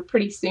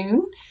 pretty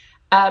soon.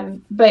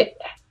 But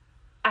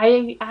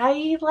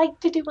I like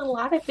to do a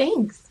lot of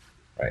things.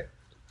 Right.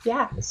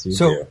 Yeah. Yes, you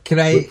So do. can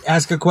I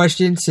ask a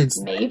question, since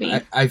Maybe.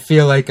 I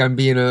feel like I'm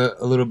being a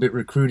little bit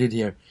recruited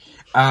here?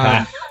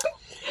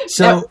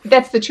 So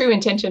that's the true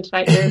intention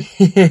tonight,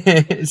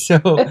 Drew.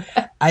 So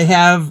I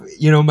have,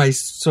 my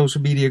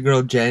social media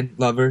girl, Jen,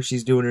 love her.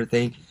 She's doing her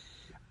thing.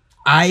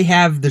 I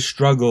have the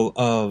struggle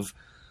of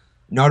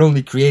not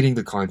only creating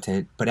the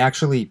content, but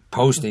actually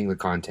posting the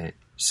content.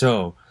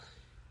 So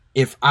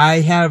if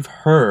I have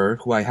her,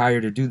 who I hire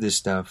to do this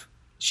stuff,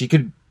 she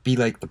could be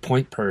like the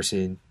point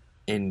person,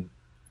 and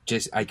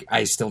just,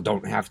 I still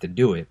don't have to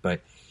do it,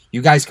 but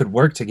you guys could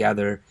work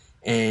together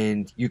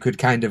and you could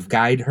kind of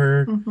guide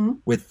her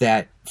with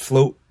that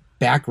float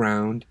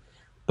background,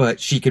 but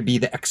she could be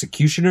the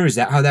executioner. Is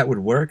that how that would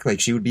work? Like,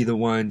 she would be the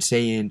one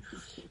saying,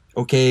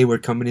 okay, we're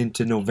coming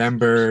into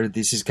November.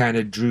 This is kind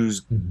of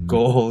Drew's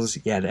goals.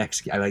 Yeah,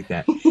 I like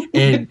that.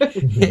 And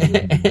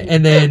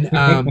and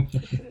then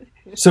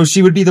so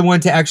she would be the one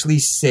to actually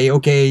say,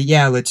 okay,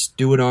 yeah, let's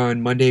do it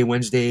on Monday,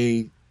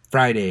 Wednesday,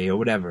 Friday, or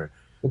whatever.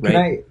 Well,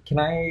 right? Can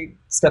I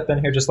step in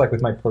here just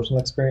with my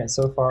personal experience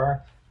so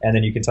far, and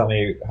then you can tell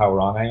me how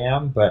wrong I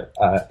am. But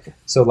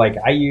so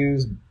I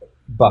use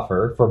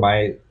Buffer for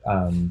my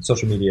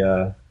social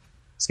media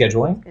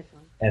scheduling.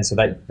 And so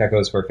that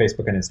goes for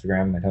Facebook and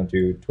Instagram. I don't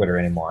do Twitter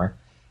anymore.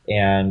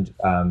 And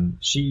I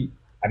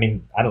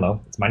don't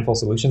know. It's Mindful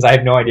Solutions. I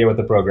have no idea what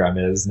the program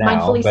is now.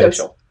 Mindfully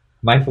Social.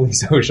 Mindfully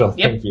Social.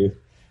 Yep. Thank you.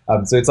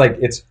 So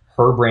it's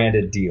her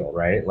branded deal,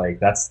 right?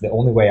 That's the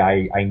only way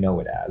I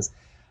know it as.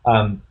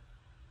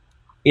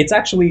 It's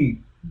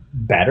actually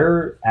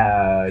better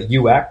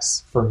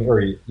UX for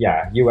me,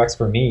 UX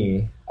for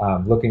me,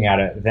 looking at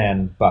it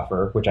than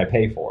Buffer, which I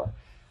pay for.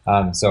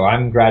 So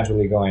I'm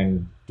gradually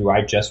going, do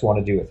I just want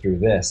to do it through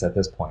this at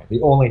this point?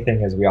 The only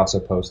thing is we also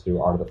post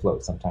through Art of the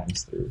Float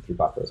sometimes through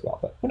Buffer as well.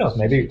 But who knows?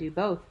 Maybe do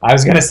both. I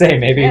was going to say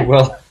maybe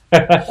we'll.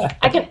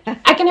 I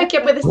can hook you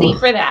up with a seat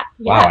for that.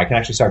 Yeah. Wow, I can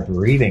actually start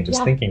breathing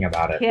just thinking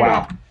about it. Yeah.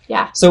 Wow.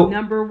 Yeah. So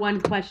Number one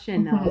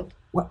question, though.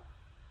 What?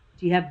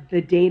 Do you have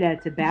the data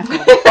to back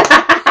up?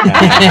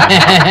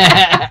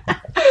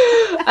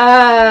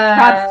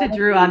 Props to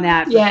Drew on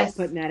that. For Yes.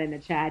 Putting that in the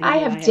chat. I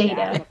have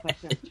data.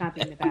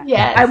 Chomping the back.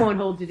 Yes. I won't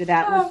hold you to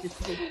that. Let's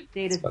just,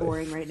 data's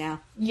boring right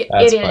now. Yeah,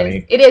 That's it is.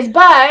 funny. It is.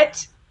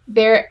 But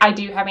I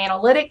do have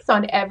analytics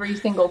on every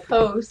single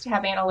post,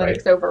 have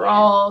analytics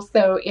overall.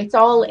 So it's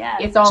all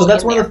So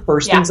that's one of the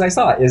first things I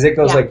saw is it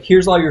goes like,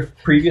 here's all your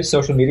previous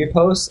social media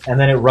posts, and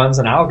then it runs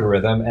an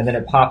algorithm, and then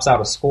it pops out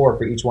a score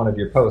for each one of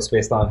your posts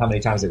based on how many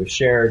times it was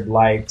shared,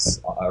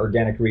 likes,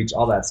 organic reach,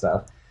 all that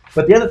stuff.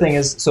 But the other thing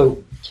is,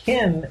 so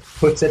Kim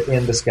puts it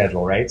in the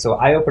schedule, right? So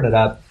I open it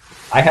up,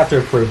 I have to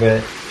approve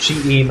it. She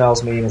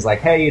emails me and is like,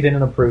 hey, you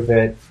didn't approve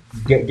it.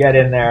 Get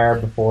in there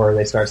before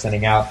they start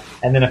sending out.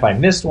 And then if I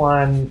missed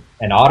one,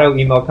 an auto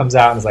email comes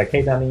out and is like,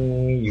 hey,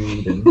 dummy,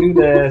 you didn't do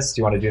this. Do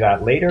you want to do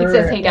that later? It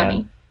says, hey,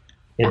 dummy.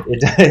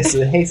 It does.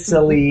 Hey,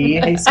 silly.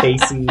 Hey,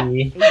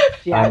 Stacy.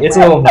 It's a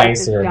little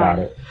nicer about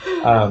it.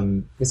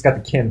 It's got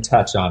the Kim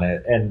touch on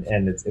it,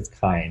 and it's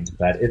kind,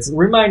 but it's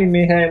reminding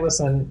me, hey,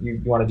 listen,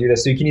 you want to do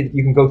this. So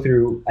you can go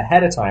through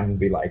ahead of time and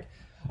be like,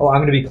 oh, I'm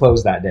going to be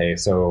closed that day.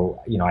 So,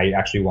 I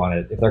actually want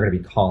it, if they're going to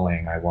be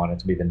calling, I want it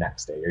to be the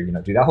next day, or,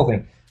 do that whole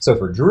thing. So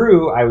for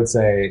Drew, I would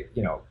say,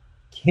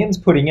 Kim's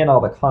putting in all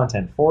the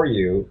content for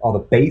you, all the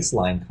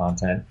baseline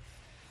content,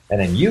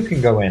 and then you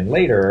can go in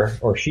later,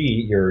 or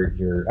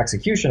your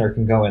executioner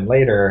can go in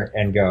later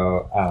and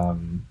go,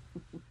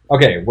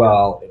 okay,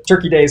 well,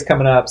 Turkey Day is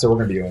coming up, so we're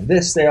going to be doing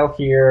this sale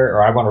here,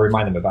 or I want to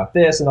remind them about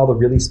this, and all the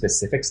really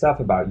specific stuff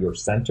about your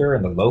center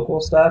and the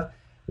local stuff.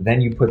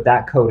 Then you put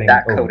that coding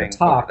over the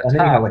top, and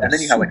then you have like a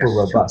super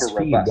robust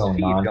feed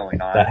going on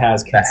that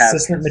has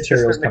consistent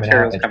materials coming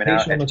out,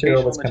 educational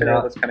material that's coming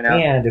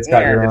out, and it's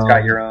got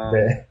your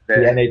own the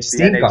NH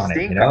stink on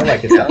it,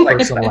 like it's got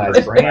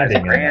personalized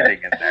branding in there,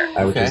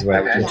 which is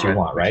what you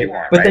want, right?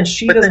 But then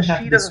she doesn't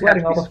have to be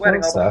sweating all the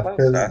flow stuff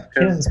because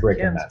Kim's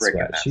breaking that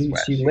sweat.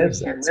 She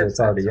lives it, so it's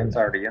already in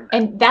there.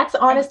 And that's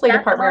honestly the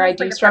part where I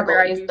do struggle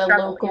is the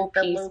local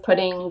piece,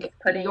 putting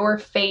your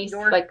face,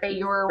 like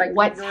your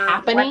what's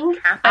happening.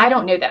 I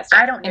don't know that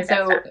stuff. And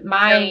so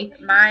I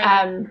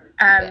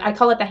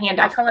call it the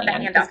handoff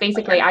plan. Because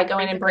basically I go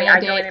in and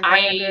brand it.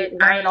 I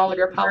learn all of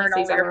your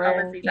policies. I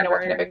learn,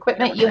 what kind of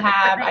equipment you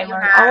have. I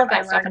learn all of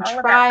that stuff and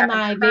try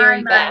my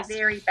very best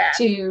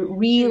to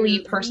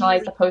really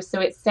personalize the post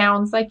so it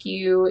sounds like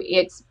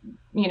it's,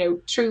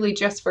 truly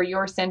just for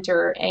your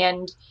center,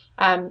 and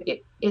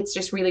it's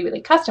just really,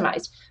 really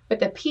customized. But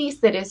the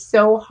piece that is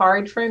so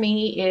hard for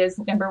me is,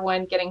 number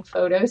one, getting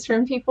photos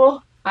from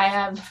people.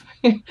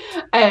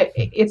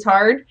 It's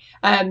hard.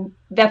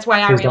 That's why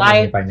I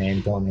rely.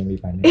 Don't name me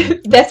by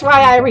name. That's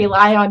why I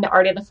rely on the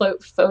Art of the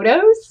Float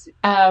photos.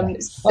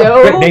 Nice.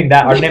 Name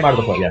that. Our name Art of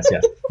the Float. Yes.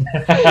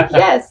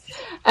 Yes.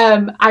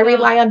 I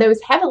rely on those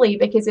heavily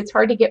because it's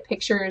hard to get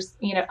pictures,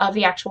 of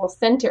the actual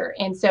center.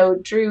 And so,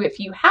 Drew, if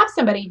you have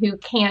somebody who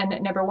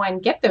can, number one,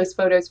 get those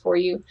photos for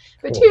you,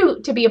 but two,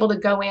 to be able to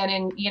go in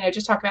and,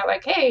 just talk about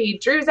like, hey,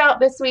 Drew's out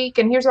this week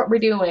and here's what we're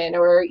doing,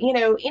 or,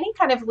 any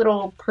kind of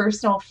little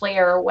personal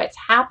flair, what's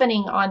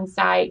happening on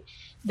site,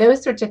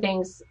 those sorts of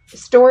things.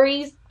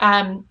 Stories,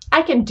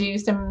 I can do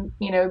some,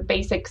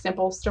 basic,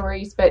 simple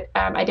stories, but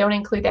I don't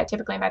include that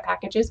typically in my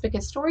packages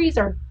because stories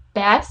are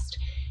best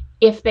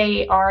if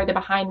they are the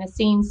behind the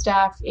scenes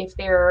stuff, if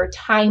there are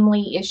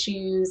timely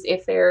issues,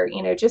 if they're,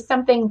 just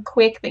something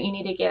quick that you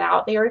need to get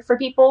out there for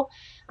people.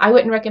 I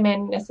wouldn't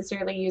recommend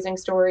necessarily using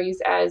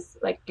stories as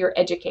like your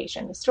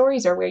education. The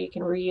stories are where you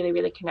can really,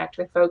 really connect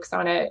with folks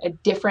on a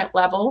different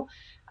level.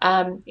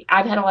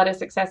 I've had a lot of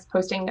success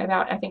posting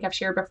about, I think I've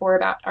shared before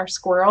about our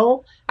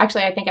squirrel.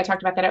 Actually, I think I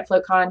talked about that at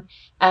FloatCon.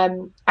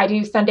 I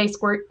do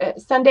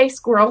Sunday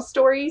squirrel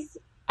stories.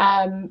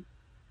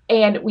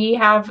 And we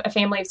have a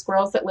family of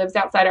squirrels that lives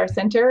outside our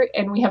center,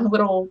 and we have a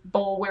little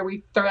bowl where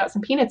we throw out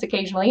some peanuts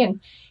occasionally, and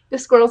the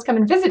squirrels come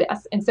and visit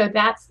us. And so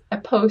that's a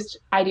post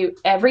I do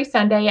every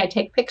Sunday. I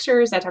take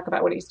pictures. I talk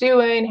about what he's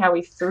doing, how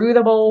he threw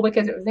the bowl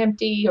because it was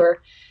empty, or,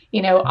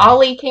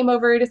 Ollie came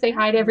over to say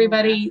hi to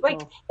everybody.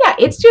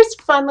 It's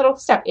just fun little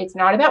stuff. It's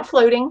not about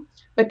floating,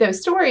 but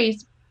those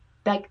stories,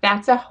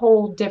 that's a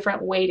whole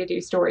different way to do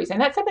stories. And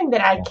that's something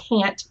that I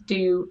can't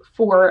do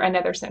for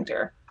another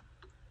center.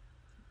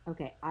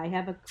 Okay, I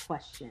have a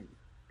question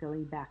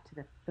going back to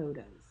the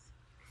photos.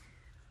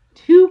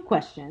 2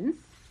 questions.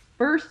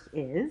 First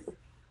is,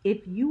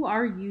 if you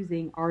are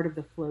using Art of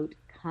the Float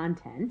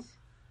content,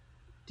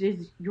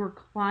 does your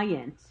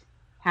client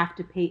have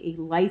to pay a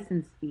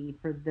license fee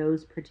for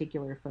those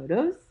particular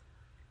photos?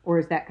 Or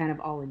is that kind of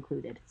all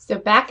included? So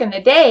back in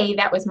the day,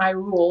 that was my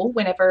rule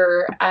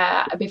whenever,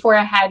 before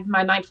I had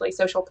my Mindfully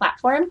Social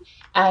platform.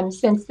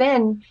 Since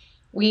then,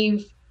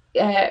 we've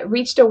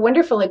reached a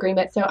wonderful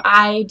agreement. So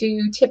I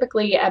do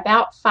typically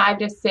about 5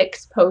 to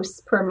 6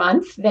 posts per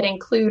month that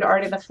include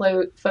Art of the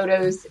Float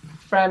photos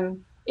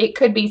from, it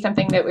could be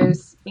something that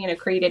was,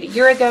 created a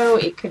year ago.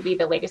 It could be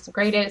the latest and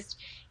greatest.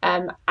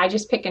 I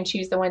just pick and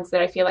choose the ones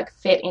that I feel like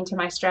fit into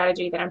my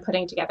strategy that I'm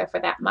putting together for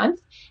that month.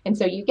 And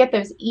so you get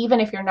those even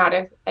if you're not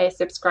a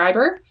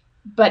subscriber,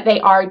 but they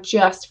are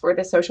just for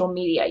the social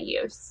media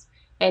use.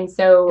 And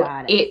so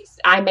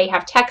I may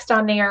have text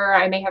on there,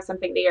 I may have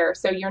something there.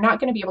 So you're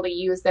not going to be able to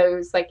use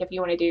those, like if you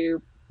want to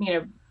do,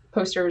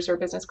 posters or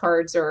business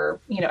cards or,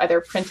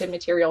 other printed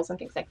materials and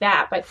things like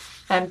that. But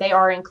they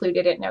are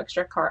included at no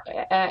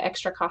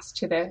extra cost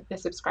to the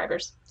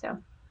subscribers. So.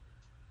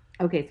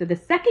 Okay, so the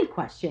second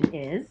question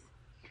is,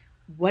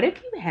 what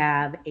if you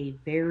have a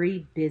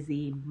very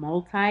busy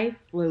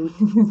multi-float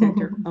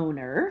center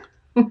owner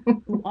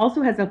who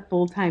also has a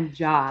full-time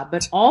job,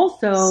 but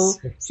also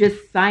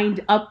just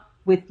signed up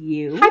with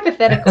you?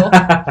 Hypothetical.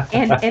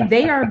 and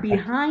they are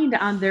behind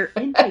on their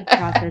intake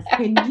process.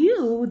 Can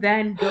you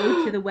then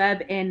go to the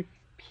web and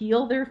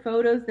peel their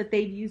photos that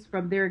they've used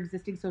from their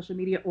existing social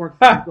media or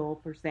Google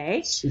per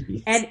se?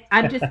 Jeez. And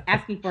I'm just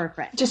asking for a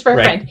friend. Just for a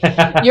Right.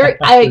 friend. Your It's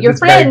a very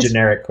friend,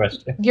 generic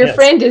question. your Yes.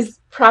 friend is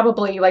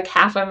probably like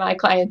half of my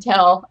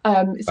clientele.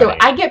 So Right.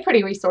 I get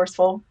pretty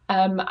resourceful.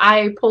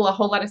 I pull a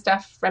whole lot of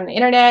stuff from the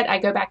internet. I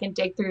go back and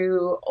dig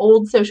through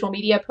old social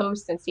media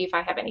posts and see if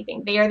I have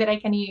anything there that I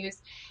can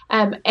use.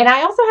 And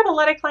I also have a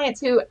lot of clients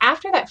who,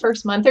 after that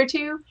first month or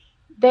two,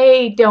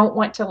 they don't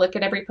want to look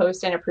at every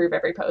post and approve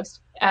every post.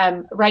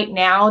 Right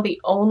now,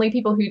 the only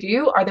people who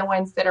do are the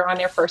ones that are on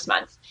their first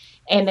month.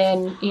 And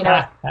then,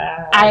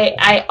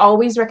 I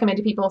always recommend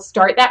to people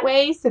start that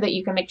way so that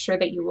you can make sure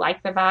that you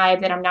like the vibe,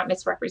 that I'm not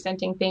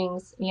misrepresenting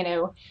things,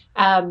 and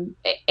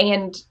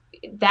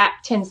that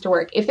tends to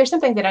work. If there's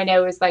something that I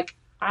know is like,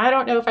 I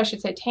don't know if I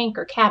should say tank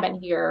or cabin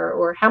here,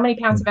 or how many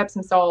pounds of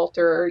Epsom salt,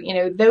 or,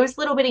 those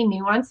little bitty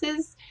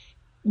nuances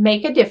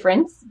make a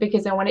difference,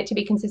 because I want it to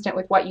be consistent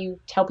with what you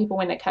tell people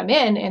when they come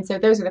in. And so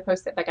those are the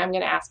posts that I'm going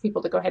to ask people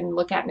to go ahead and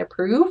look at and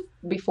approve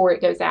before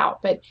it goes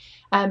out. But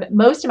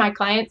most of my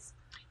clients,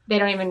 they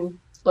don't even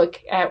look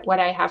at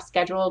what I have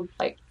scheduled.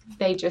 Like,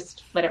 they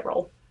just let it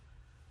roll.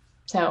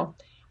 So,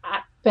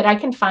 but I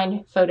can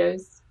find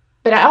photos.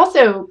 But I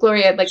also,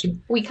 Gloria,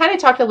 we kind of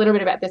talked a little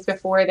bit about this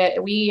before,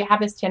 that we have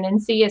this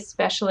tendency,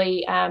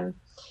 especially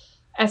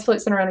as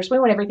float center owners, we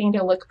want everything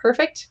to look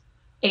perfect.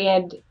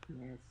 And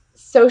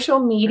social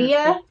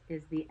media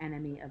is the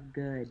enemy of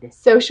good.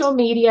 Social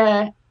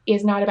media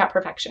is not about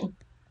perfection.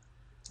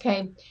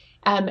 Okay.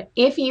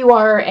 If you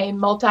are a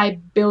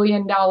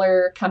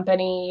multi-billion-dollar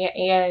company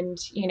and,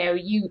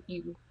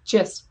 you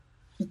just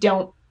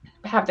don't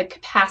have the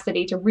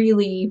capacity to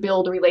really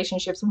build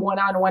relationships,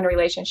 one-on-one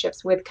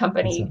relationships with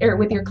company or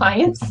with your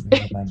clients,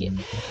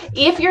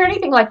 if you're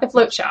anything like the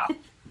float shop,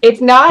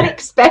 it's not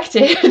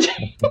expected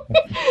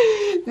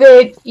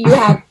that you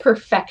have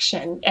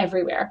perfection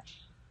everywhere.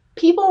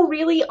 People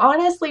really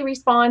honestly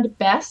respond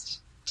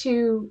best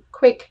to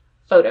quick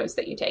photos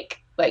that you take.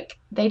 Like,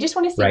 they just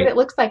want to see what it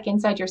looks like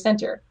inside your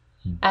center.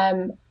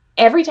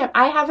 Every time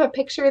I have a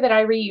picture that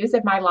I reuse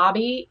of my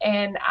lobby,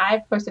 and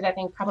I've posted that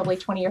thing probably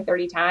 20 or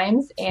 30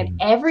 times. And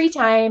every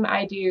time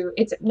I do,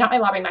 it's not my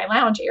lobby, my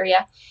lounge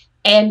area.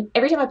 And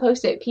every time I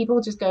post it,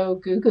 people just go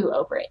goo-goo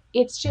over it.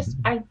 It's just,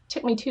 it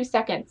took me 2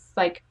 seconds.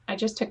 Like, I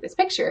just took this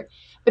picture.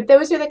 But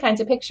those are the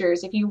kinds of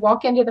pictures. If you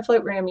walk into the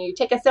float room, you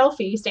take a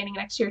selfie standing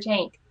next to your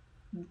tank,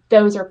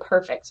 those are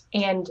perfect.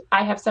 And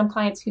I have some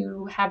clients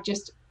who have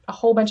just a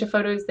whole bunch of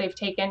photos they've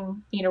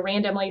taken,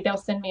 randomly. They'll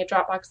send me a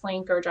Dropbox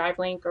link or a Drive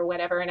link or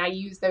whatever, and I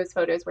use those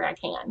photos where I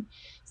can.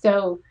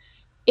 So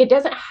it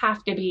doesn't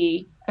have to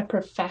be a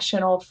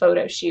professional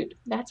photo shoot.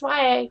 That's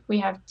why we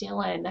have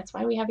Dylan. That's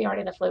why we have the Art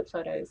of the Float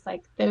photos.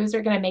 Like, those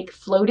are going to make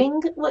floating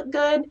look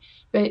good,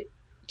 but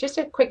just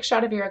a quick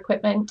shot of your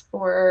equipment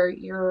or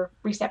your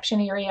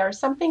reception area or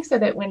something, so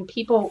that when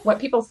what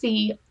people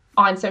see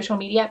on social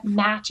media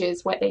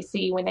matches what they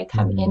see when they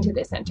come into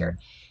the center.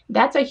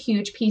 That's a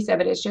huge piece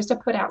of it, is just to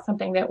put out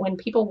something that when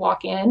people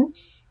walk in,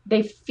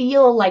 they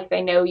feel like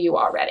they know you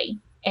already.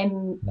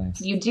 And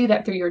you do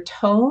that through your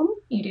tone.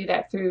 You do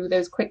that through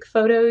those quick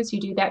photos. You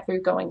do that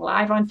through going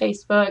live on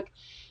Facebook.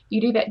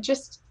 You do that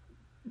just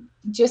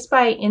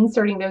by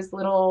inserting those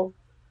little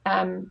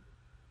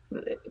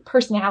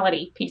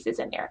personality pieces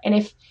in there. And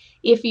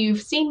if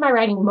you've seen my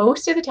writing,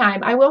 most of the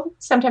time, I will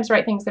sometimes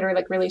write things that are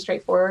like really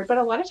straightforward, but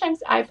a lot of times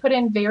I put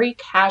in very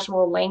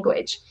casual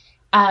language.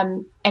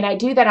 And I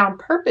do that on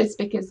purpose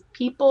because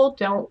people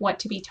don't want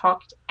to be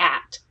talked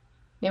at.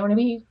 They want to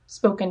be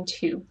spoken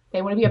to.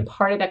 They want to be a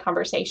part of that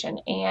conversation.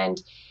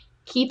 And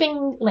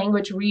keeping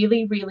language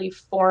really, really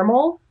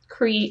formal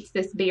creates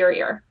this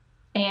barrier.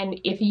 And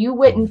if you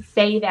wouldn't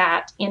say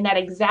that in that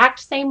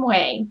exact same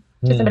way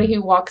to somebody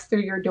who walks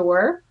through your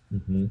door,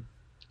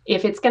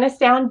 if it's going to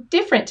sound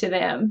different to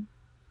them,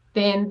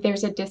 then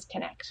there's a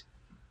disconnect.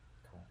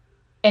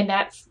 And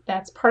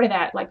that's part of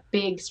that, like,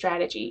 big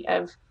strategy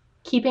of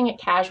keeping it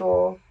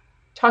casual,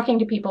 talking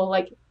to people.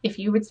 Like, if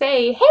you would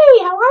say, "Hey,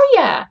 how are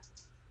ya?"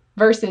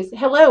 versus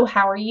 "Hello,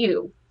 how are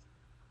you?"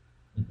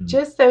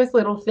 Just those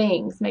little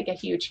things make a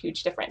huge,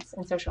 huge difference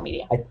in social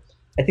media.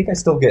 I think I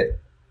still get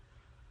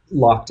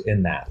locked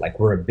in that. Like,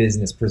 we're a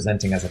business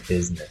presenting as a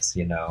business,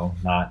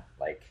 not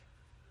like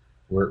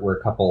we're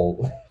a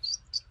couple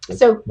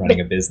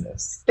running a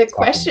business. The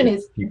question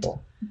is,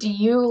 people. Do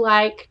you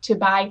like to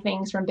buy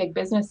things from big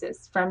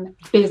businesses, from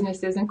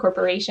businesses and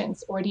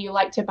corporations, or do you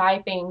like to buy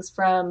things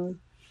from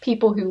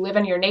people who live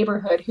in your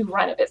neighborhood who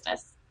run a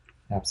business?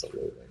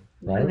 Absolutely.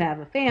 Right? Who have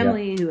a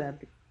family, who have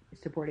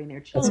supporting their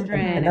children.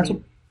 And that's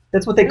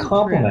That's what they So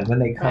compliment true. when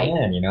they come Right.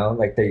 in,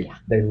 like Yeah.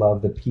 they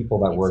love the people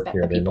that work Expect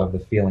here. the They people. love the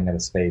feeling of the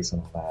space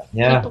and all that.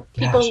 Yeah.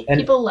 People Gosh. And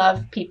people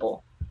love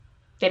people.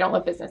 They don't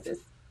love businesses.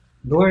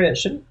 Gloria,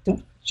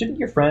 shouldn't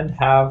your friend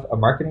have a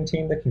marketing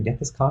team that can get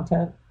this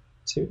content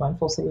to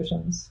Mindful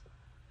Solutions?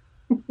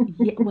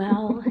 Yeah,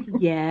 well,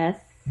 yes,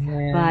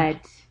 Yeah.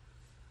 but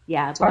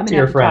yeah, Talk I'm to gonna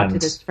your have to talk to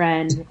friend. this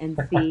friend and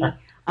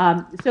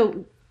see.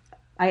 So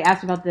I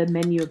asked about the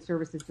menu of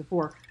services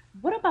before.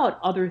 What about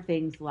other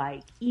things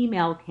like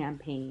email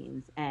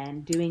campaigns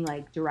and doing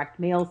like direct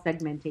mail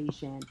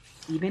segmentation,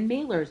 even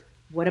mailers?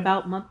 What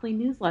about monthly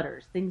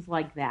newsletters, things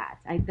like that?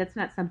 That's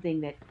not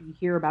something that you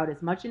hear about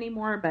as much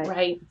anymore, but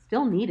Right. it's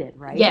still needed,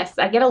 right? Yes,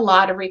 I get a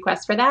lot of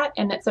requests for that,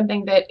 and that's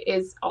something that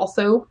is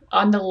also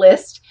on the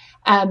list.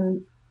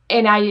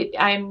 And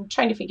I'm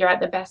trying to figure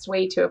out the best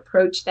way to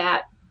approach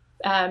that.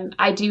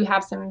 I do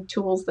have some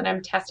tools that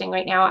I'm testing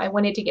right now. I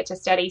wanted to get to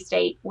steady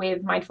state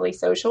with Mindfully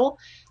Social,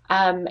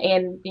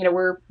 and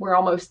we're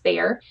almost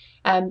there.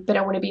 But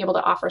I want to be able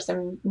to offer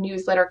some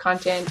newsletter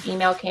content,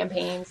 email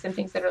campaigns, some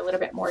things that are a little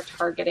bit more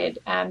targeted.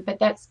 But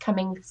that's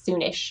coming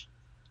soonish.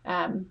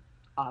 Awesome.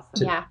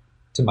 Yeah.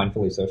 To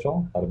Mindfully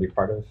Social, that'll be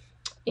part of.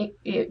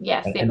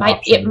 Yes, An it might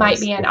option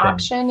be an within.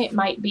 option. It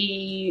might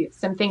be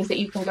some things that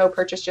you can go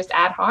purchase just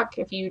ad hoc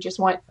if you just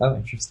want Oh,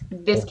 interesting.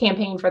 this Cool.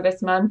 campaign for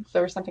this month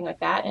or something like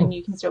that, and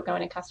you can still go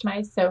in and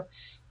customize. So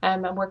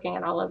I'm working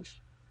on all of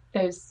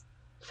those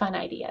fun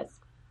ideas.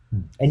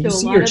 And you So a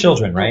see lot your of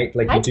children, the- right?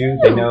 Like I you do. do.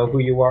 They know who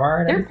you are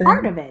and They're everything.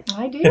 part of it.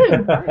 I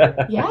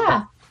do.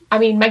 Yeah. I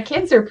mean, my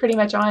kids are pretty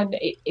much on.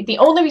 The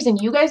only reason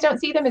you guys don't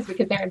see them is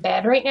because they're in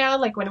bed right now.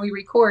 Like when we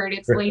record,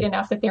 it's late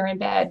enough that they're in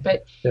bed.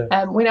 But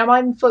Yeah. when I'm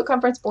on Float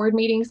Conference board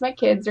meetings, my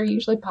kids are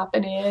usually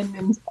popping in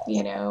and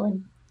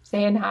and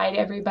saying hi to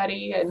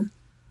everybody. And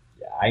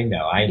I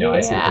know. I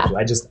see the Yeah.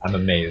 pictures. I'm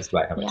amazed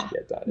by how much Yeah. you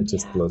get done. It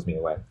just Yeah. blows me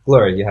away.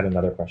 Gloria, you had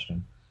another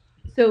question.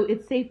 So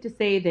it's safe to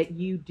say that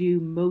you do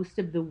most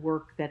of the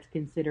work that's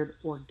considered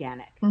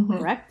organic, Mhm.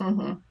 correct?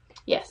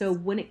 Yes. So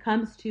when it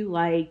comes to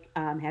like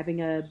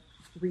having a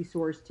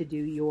resource to do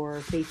your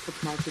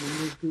Facebook marketing,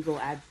 your Google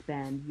ad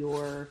spend,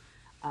 your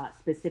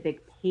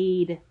specific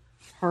paid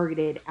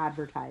targeted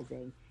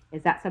advertising,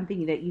 is that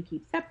something that you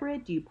keep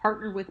separate? Do you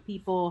partner with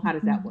people? How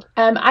does that work?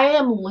 I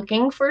am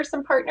looking for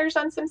some partners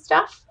on some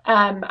stuff.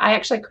 I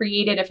actually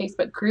created a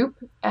Facebook group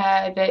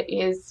that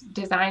is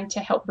designed to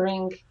help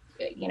bring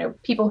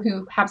people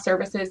who have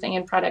services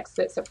and products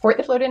that support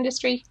the float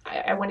industry.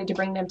 I wanted to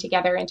bring them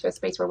together into a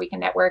space where we can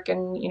network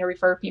and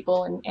refer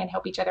people and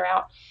help each other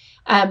out.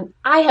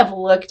 I have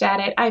looked at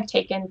it. I've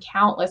taken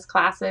countless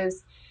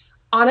classes.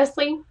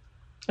 Honestly,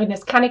 and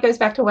this kind of goes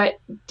back to what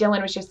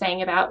Dylan was just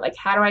saying about like,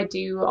 how do I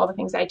do all the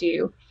things I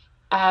do?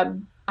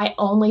 I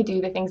only do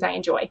the things I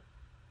enjoy,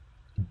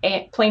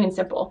 and plain and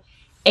simple.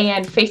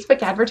 And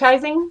Facebook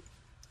advertising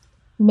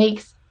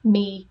makes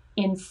me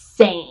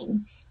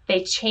insane.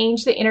 They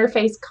change the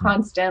interface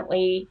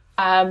constantly.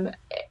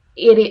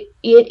 It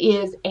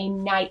is a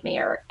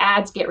nightmare.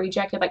 Ads get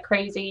rejected like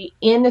crazy.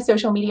 In the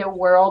social media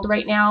world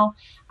right now,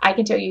 I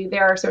can tell you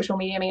there are social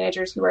media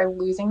managers who are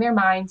losing their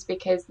minds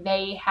because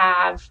they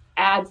have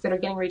ads that are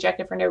getting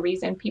rejected for no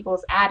reason.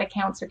 People's ad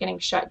accounts are getting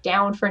shut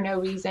down for no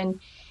reason.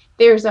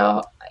 It's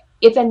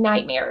a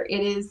nightmare. It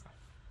is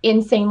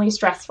insanely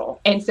stressful.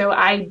 And so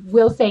I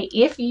will say,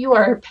 if you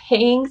are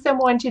paying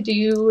someone to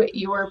do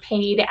your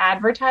paid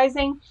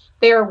advertising,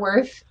 they are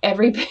worth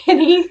every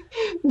penny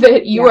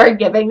that you are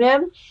giving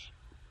them.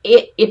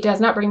 It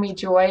does not bring me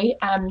joy.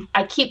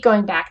 I keep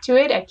going back to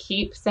it. I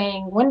keep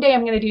saying one day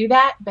I'm going to do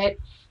that, but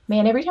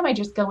man, every time I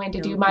just go in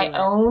to do my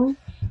own,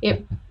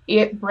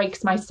 it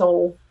breaks my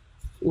soul.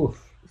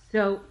 Oof.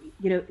 So,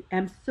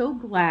 I'm so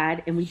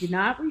glad, and we did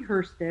not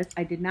rehearse this.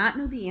 I did not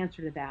know the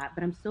answer to that,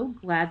 but I'm so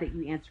glad that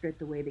you answered it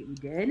the way that you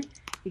did,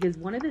 because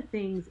one of the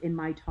things in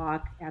my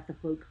talk at the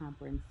Float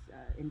Conference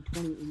in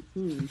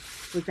 2018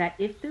 was that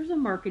if there's a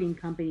marketing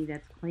company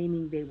that's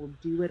claiming they will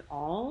do it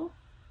all,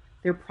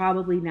 they're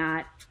probably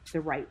not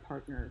the right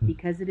partner,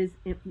 because it is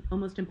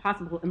almost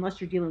impossible unless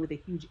you're dealing with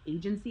a huge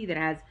agency that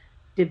has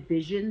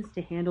divisions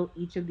to handle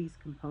each of these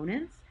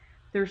components.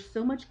 There's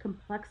so much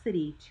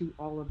complexity to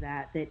all of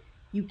that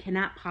you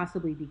cannot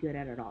possibly be good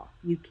at it all.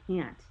 You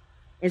can't,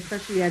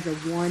 especially as a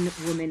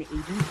one-woman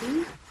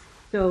agency.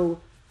 So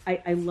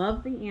I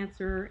love the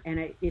answer, and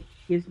it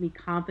gives me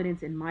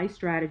confidence in my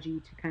strategy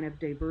to kind of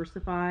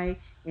diversify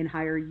and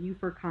hire you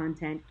for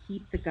content,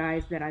 keep the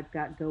guys that I've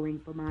got going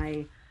for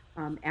my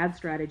ad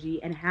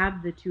strategy, and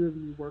have the two of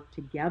you work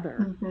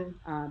together,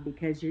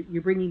 because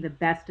you're bringing the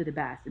best of the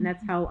best. And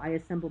that's how I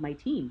assemble my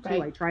team, too.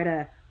 Right. I try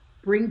to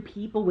bring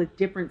people with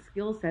different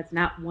skill sets,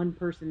 not one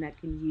person that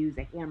can use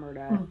a hammer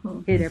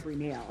to hit every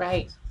nail.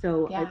 Right.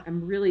 So Yeah.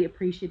 I'm really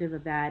appreciative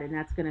of that, and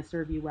that's going to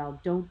serve you well.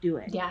 Don't do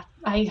it. Yeah.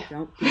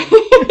 Don't do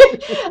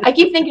it. I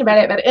keep thinking about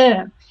it, but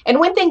and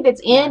one thing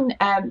that's in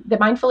the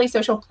Mindfully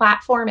Social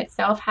platform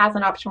itself has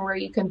an option where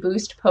you can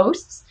boost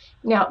posts.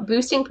 Now,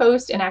 boosting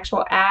posts and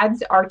actual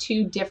ads are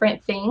two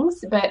different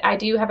things, but I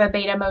do have a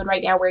beta mode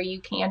right now where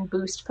you can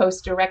boost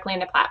posts directly in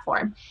the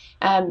platform.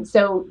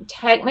 So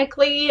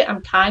technically,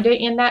 I'm kind of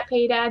in that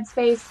paid ad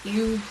space.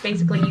 You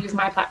basically use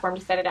my platform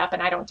to set it up,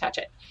 and I don't touch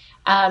it.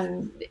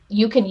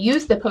 You can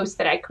use the posts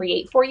that I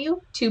create for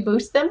you to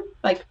boost them,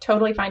 like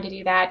totally fine to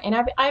do that. And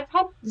I've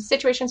had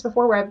situations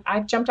before where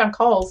I've jumped on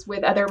calls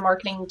with other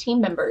marketing team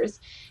members,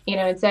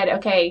 and said,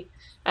 okay,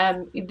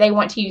 they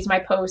want to use my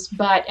post,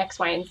 but X,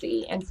 Y, and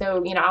Z. And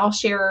so, I'll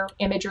share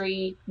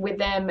imagery with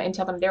them and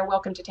tell them they're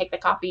welcome to take the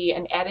copy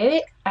and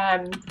edit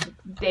it.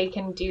 They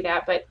can do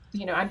that, but,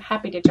 I'm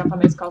happy to jump on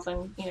those calls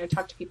and,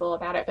 talk to people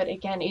about it. But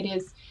again,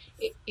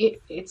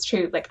 it's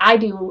true. Like, I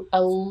do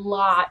a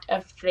lot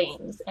of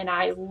things and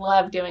I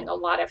love doing a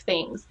lot of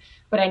things,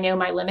 but I know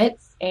my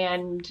limits,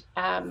 and,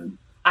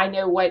 I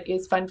know what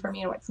is fun for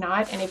me and what's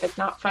not. And if it's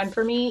not fun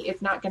for me,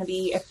 it's not going to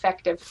be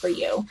effective for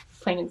you,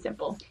 plain and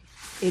simple.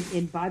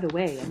 And by the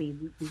way, I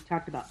mean, we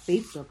talked about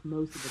Facebook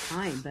most of the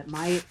time, but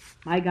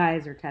my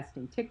guys are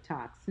testing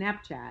TikTok,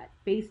 Snapchat,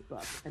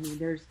 Facebook. I mean,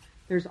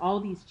 there's all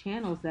these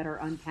channels that are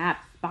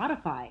untapped.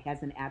 Spotify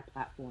has an ad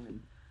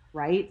platform,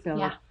 right?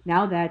 So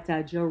now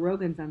that Joe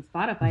Rogan's on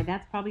Spotify,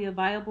 that's probably a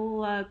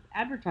viable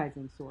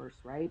advertising source,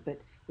 right?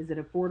 But is it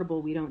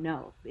affordable? We don't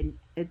know.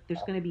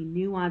 There's going to be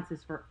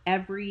nuances for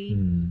every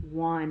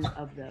one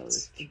of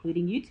those,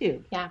 including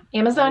YouTube. Yeah,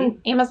 Amazon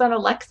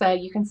Alexa,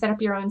 you can set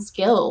up your own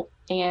skill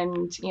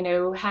and,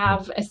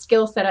 have a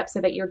skill set up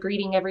so that you're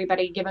greeting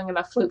everybody, giving them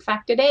a float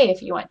fact a day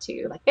if you want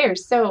to. Like,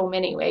 there's so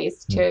many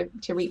ways to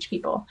reach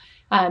people.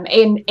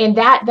 And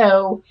that,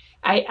 though,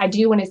 I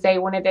do want to say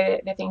one of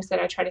the things that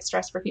I try to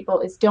stress for people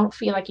is don't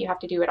feel like you have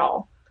to do it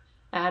all.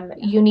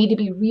 You need to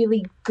be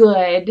really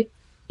good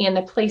in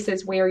the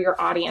places where your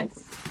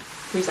audience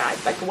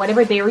resides. Like,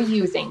 whatever they're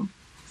using,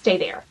 stay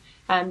there.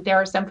 There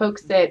are some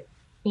folks that,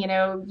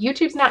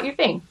 YouTube's not your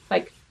thing.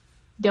 Like,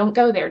 don't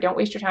go there. Don't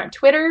waste your time.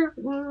 Twitter,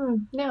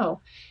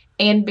 no.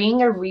 And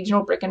being a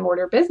regional brick and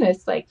mortar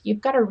business, like, you've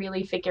got to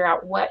really figure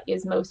out what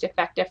is most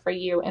effective for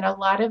you. And a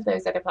lot of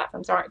those other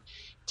platforms aren't.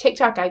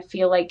 TikTok, I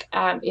feel like,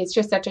 is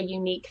just such a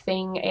unique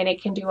thing, and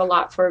it can do a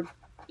lot for,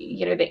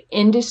 the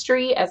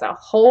industry as a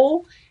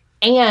whole.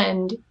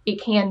 And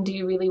it can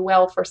do really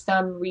well for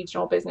some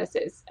regional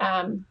businesses.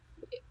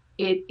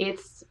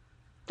 It's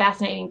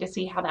fascinating to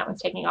see how that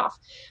one's taking off.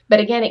 But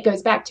again, it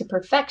goes back to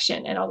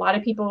perfection. And a lot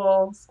of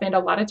people spend a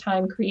lot of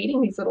time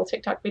creating these little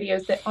TikTok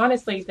videos that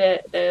honestly,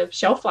 the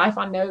shelf life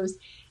on those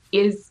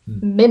is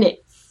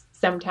minutes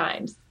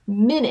sometimes.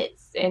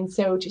 Minutes. And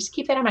so just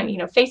keep that in mind.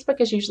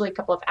 Facebook is usually a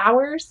couple of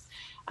hours.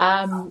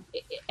 And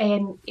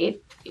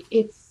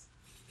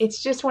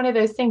it's just one of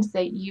those things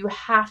that you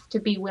have to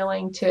be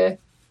willing to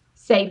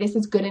say, this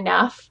is good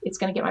enough. It's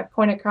going to get my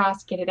point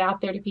across, get it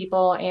out there to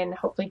people, and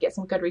hopefully get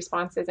some good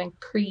responses and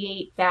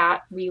create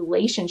that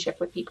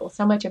relationship with people.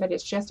 So much of it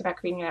is just about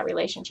creating that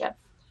relationship.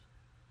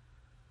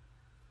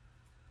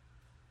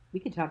 We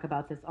could talk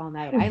about this all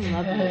night. I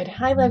love it.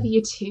 I love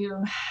you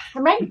too.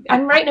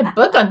 I'm writing a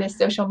book on this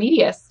social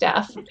media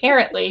stuff.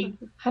 Apparently,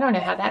 I don't know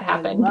how that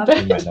happened.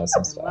 You might know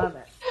some stuff. I love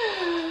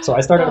it. So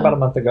I started about a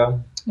month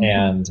ago,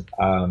 and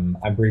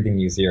I'm breathing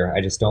easier.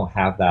 I just don't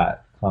have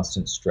that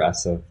constant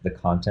stress of the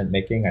content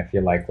making. I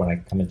feel like when I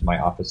come into my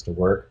office to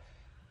work,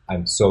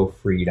 I'm so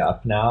freed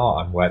up now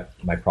on what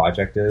my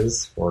project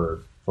is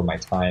for my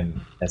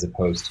time, as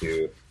opposed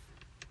to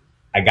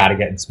I got to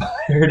get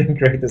inspired and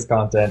create this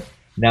content.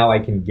 Now I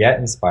can get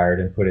inspired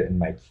and put it in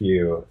my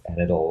queue,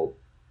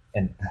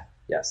 and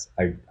yes,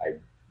 I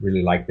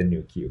really like the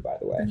new queue, by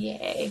the way.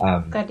 Yay.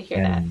 Glad to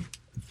hear that.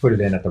 Put it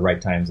in at the right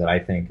times that I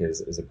think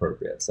is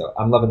appropriate. So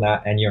I'm loving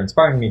that. And you're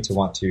inspiring me to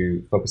want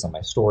to focus on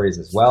my stories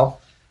as well.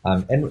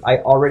 And I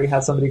already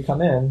had somebody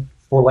come in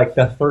for like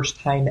the first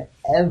time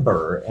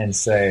ever and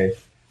say,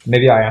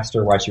 maybe I asked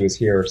her why she was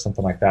here or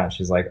something like that. And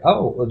she's like,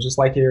 oh, well, just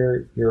like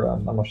your I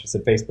don't know if she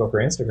said Facebook or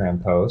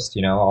Instagram post,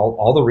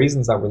 all the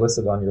reasons that were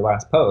listed on your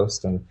last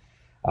post. And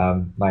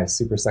my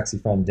super sexy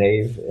friend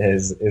Dave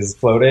is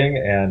floating,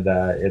 and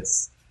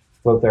it's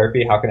float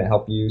therapy. How can it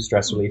help you?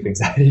 Stress relief,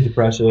 anxiety,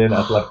 depression,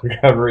 athletic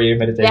recovery,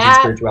 meditation,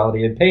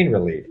 spirituality, and pain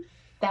relief.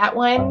 That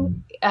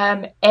one,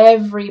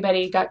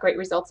 everybody got great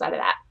results out of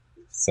that.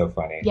 So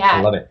funny. Yeah.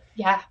 I love it.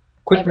 Yeah.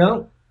 Quick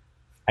note.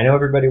 I know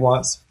everybody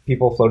wants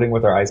people floating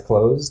with their eyes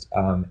closed.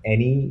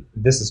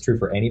 This is true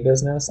for any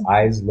business.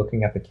 Eyes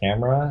looking at the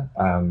camera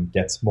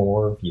gets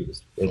more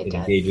views. It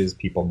engages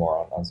people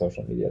more on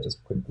social media. Just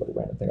a quick little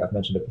random thing. I've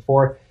mentioned it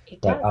before.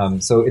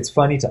 So it's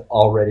funny to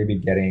already be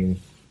getting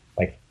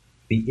like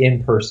the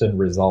in-person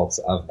results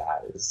of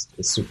that is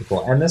super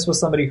cool. And this was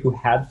somebody who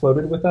had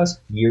floated with us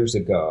years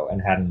ago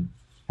and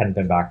hadn't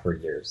been back for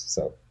years.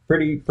 So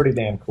pretty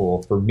damn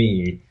cool for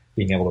me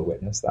being able to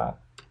witness that.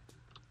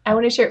 I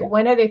want to share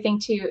one other thing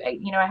too.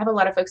 I have a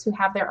lot of folks who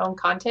have their own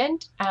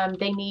content.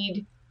 They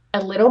need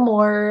a little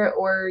more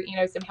or,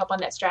 some help on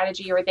that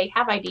strategy, or they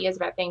have ideas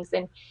about things.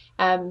 And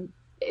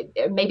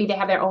maybe they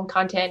have their own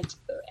content.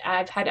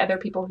 I've had other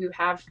people who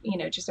have,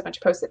 just a bunch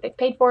of posts that they've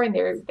paid for and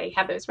they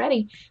have those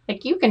ready.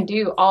 Like you can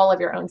do all of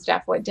your own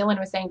stuff. What Dylan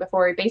was saying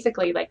before,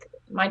 basically like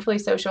Mindfully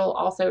Social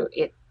also,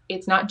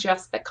 it's not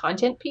just the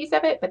content piece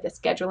of it, but the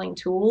scheduling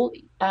tool.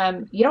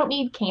 You don't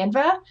need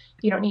Canva.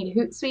 You don't need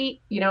Hootsuite.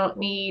 You don't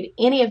need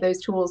any of those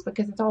tools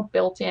because it's all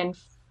built in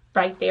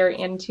right there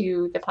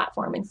into the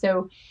platform. And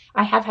so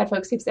I have had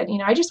folks who've said,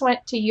 I just want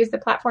to use the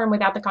platform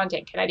without the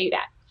content. Can I do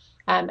that?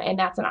 And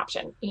that's an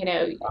option.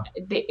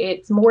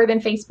 It's more than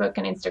Facebook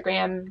and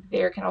Instagram.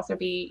 There can also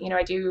be,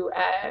 I do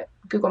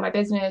Google My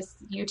Business,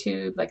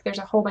 YouTube. Like there's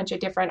a whole bunch of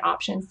different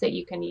options that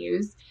you can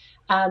use.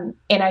 And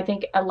I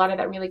think a lot of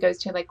that really goes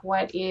to like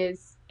what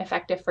is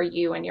effective for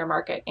you and your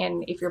market.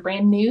 And if you're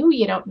brand new,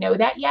 you don't know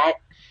that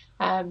yet.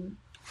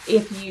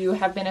 If you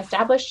have been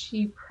established,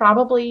 you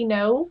probably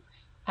know.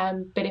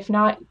 But if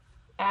not,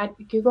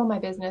 Google My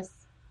Business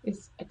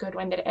is a good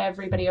one that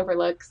everybody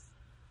overlooks.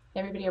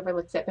 Everybody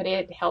overlooks it, but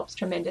it helps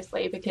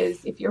tremendously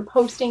because if you're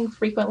posting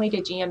frequently to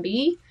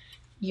GMB,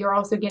 you're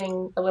also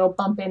getting a little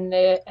bump in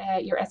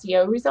your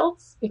SEO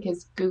results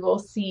because Google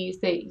sees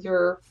that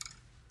you're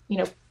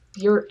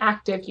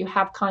active, you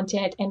have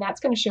content, and that's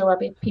going to show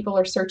up if people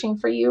are searching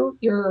for you.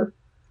 Your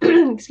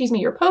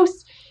your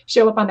posts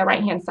show up on the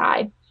right-hand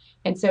side.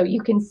 And so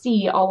you can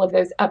see all of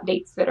those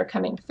updates that are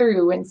coming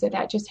through. And so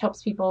that just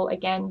helps people,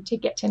 again, to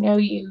get to know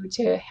you,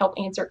 to help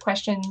answer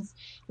questions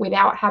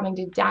without having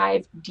to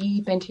dive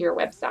deep into your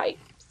website.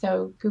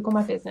 So Google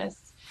My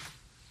Business,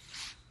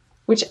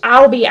 which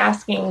I'll be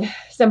asking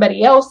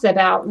somebody else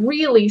about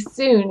really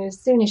soon, as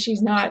soon as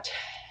she's not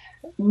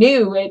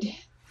new at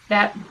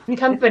that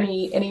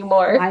company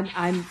anymore.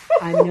 I'm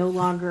no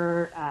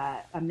longer,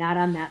 I'm not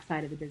on that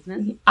side of the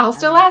business. I'll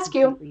still ask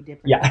you.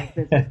 Yeah.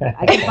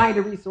 I can find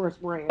a resource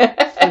for you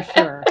for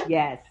sure.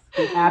 Yes.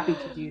 Be happy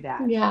to do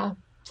that. Yeah.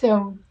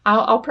 So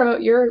I'll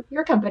promote your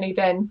company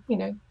then.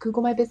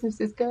 Google My Business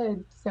is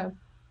good. So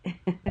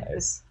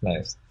nice.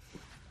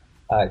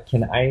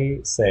 Can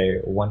I say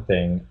one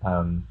thing?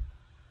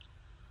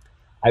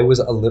 I was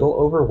a little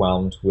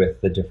overwhelmed with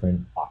the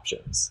different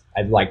options.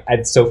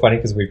 It's so funny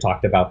because we've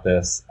talked about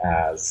this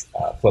as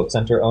float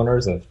center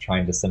owners of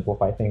trying to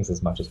simplify things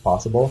as much as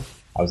possible.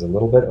 I was a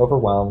little bit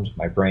overwhelmed.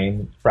 My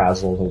brain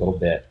frazzled a little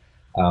bit.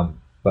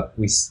 But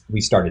we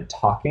started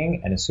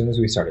talking, and as soon as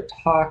we started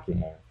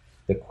talking,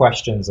 the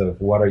questions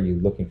of what are you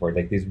looking for,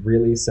 like these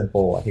really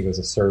simple, I think it was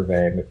a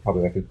survey,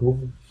 probably like a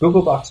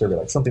Google Doc survey,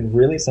 like something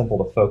really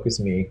simple to focus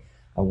me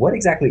on what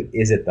exactly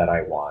is it that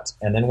I want.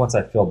 And then once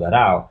I filled that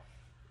out,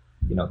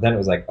 then it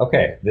was like,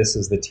 okay, this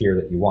is the tier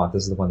that you want.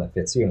 This is the one that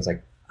fits you. And it's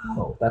like,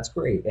 oh, that's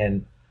great.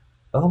 And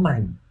oh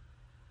my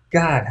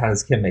God, how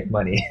does Kim make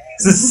money?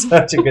 This is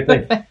such a good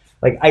thing.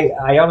 Like,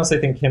 I honestly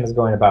think Kim is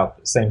going about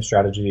the same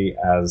strategy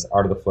as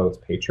Art of the Float's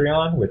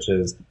Patreon, which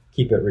is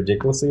keep it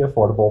ridiculously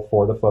affordable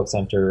for the float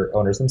center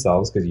owners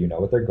themselves because you know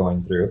what they're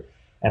going through.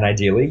 And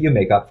ideally, you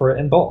make up for it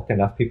in bulk.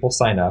 Enough people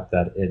sign up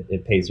that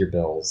it pays your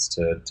bills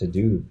to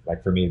do,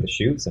 like for me, the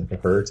shoots, and for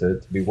her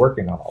to be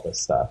working on all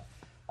this stuff.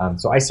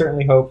 So I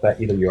certainly hope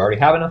that either you already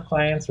have enough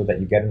clients or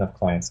that you get enough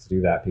clients to do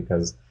that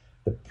because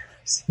the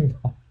pricing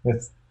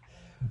is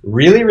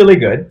really, really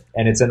good,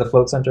 and it's in the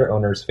float center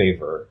owner's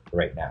favor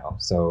right now.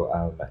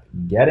 So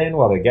get in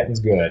while the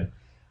getting's good,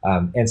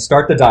 and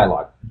start the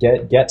dialogue.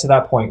 Get to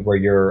that point where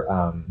you're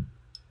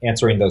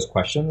answering those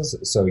questions,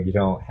 so you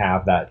don't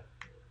have that.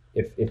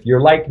 If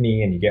you're like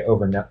me and you get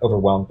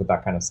overwhelmed with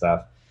that kind of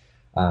stuff,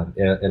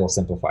 it'll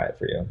simplify it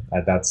for you.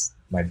 That's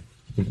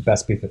the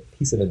best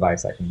piece of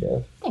advice I can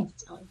give.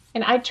 Thanks, Dylan.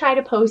 And I try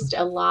to post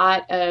a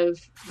lot of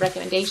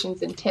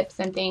recommendations and tips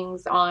and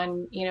things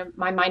on,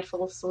 my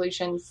Mindful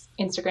Solutions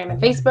Instagram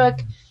and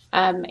Facebook.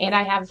 And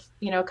I have,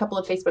 a couple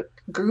of Facebook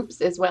groups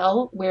as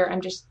well, where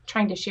I'm just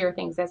trying to share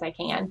things as I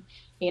can.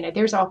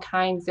 There's all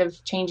kinds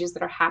of changes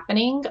that are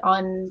happening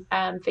on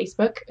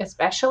Facebook,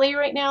 especially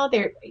right now.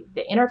 The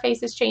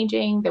interface is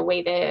changing. The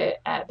way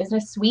the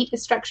business suite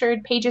is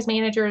structured, Pages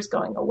Manager is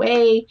going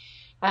away.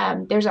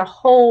 There's a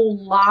whole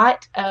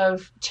lot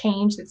of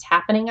change that's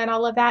happening on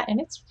all of that.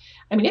 And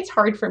it's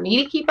hard for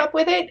me to keep up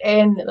with it.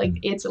 And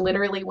it's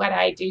literally what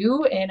I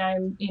do. And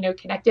I'm,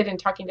 connected and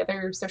talking to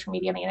other social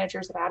media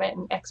managers about it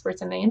and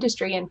experts in the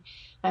industry.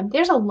 And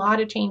there's a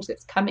lot of change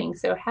that's coming.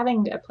 So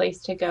having a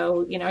place to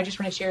go, I just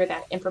want to share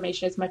that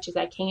information as much as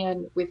I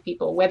can with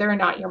people, whether or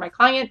not you're my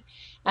client.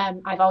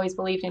 I've always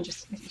believed in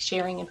just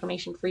sharing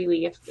information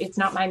freely. If it's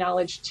not my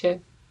knowledge to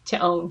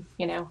own,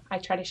 I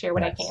try to share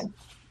what I can.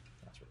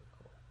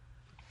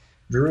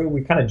 Drew,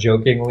 we kind of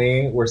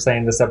jokingly were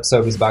saying this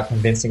episode was about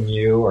convincing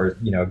you, or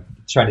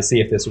trying to see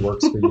if this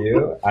works for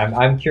you.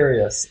 I'm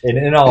curious, and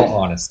in all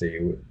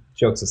honesty,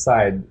 jokes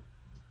aside,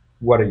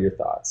 what are your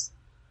thoughts?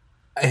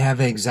 I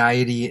have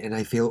anxiety and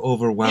I feel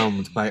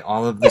overwhelmed by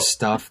all of this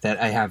stuff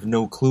that I have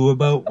no clue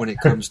about when it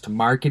comes to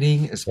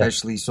marketing,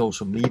 especially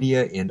social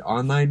media and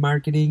online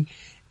marketing.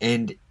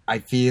 And I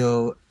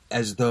feel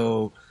as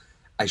though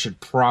I should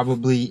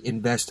probably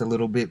invest a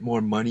little bit more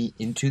money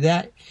into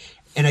that.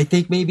 And I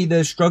think maybe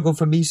the struggle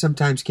for me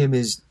sometimes, Kim,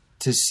 is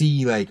to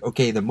see like,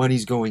 okay, the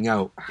money's going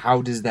out.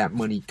 How does that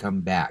money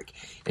come back?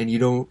 And you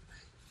don't,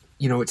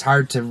 it's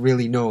hard to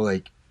really know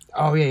like,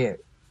 oh yeah,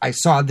 I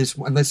saw this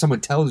unless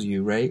someone tells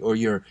you, right? Or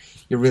you're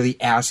really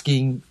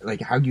asking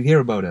like, how'd you hear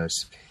about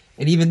us?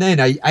 And even then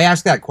I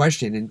ask that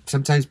question and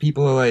sometimes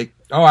people are like,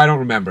 oh, I don't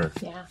remember.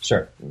 Yeah.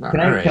 Sure. Can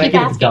Right. I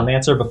give the dumb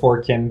answer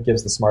before Kim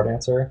gives the smart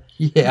answer?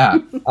 Yeah.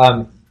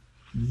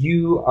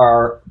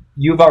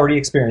 You've already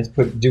experienced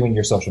doing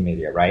your social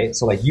media, right?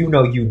 So like, you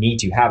need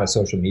to have a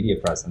social media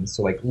presence.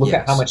 So like, look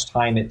at how much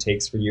time it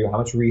takes for you. How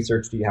much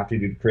research do you have to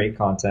do to create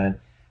content?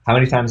 How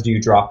many times do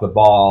you drop the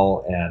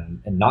ball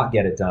and not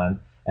get it done?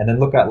 And then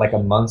look at like a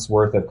month's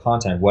worth of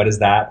content. What does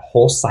that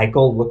whole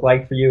cycle look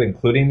like for you,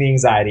 including the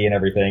anxiety and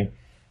everything?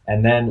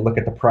 And then look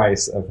at the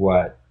price of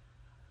what,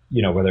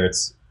 whether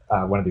it's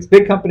one of these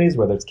big companies,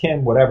 whether it's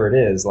Kim, whatever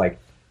it is, like,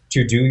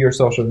 to do your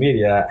social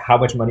media, how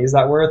much money is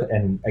that worth?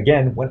 And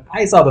again, when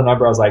I saw the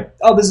number, I was like,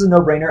 oh, this is a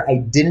no-brainer. I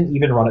didn't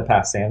even run it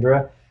past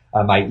Sandra.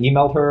 I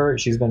emailed her.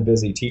 She's been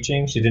busy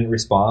teaching. She didn't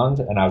respond.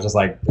 And I was just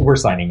like, we're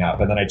signing up.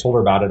 And then I told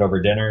her about it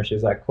over dinner. She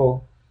was like,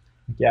 cool.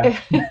 Yeah,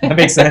 that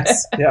makes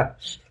sense. Yeah.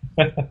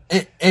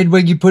 And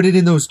when you put it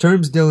in those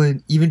terms,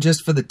 Dylan, even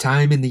just for the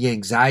time and the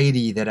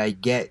anxiety that I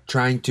get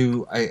trying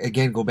to,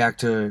 again, go back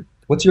to...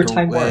 What's your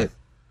time worth?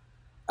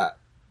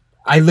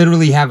 I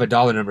literally have a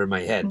dollar number in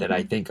my head that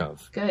I think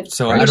of. Good.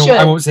 So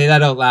I won't say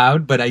that out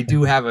loud, but I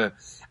do have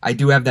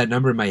that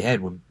number in my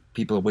head when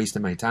people are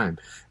wasting my time.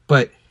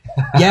 But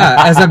yeah,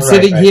 as I'm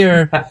sitting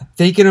here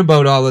thinking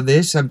about all of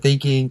this, I'm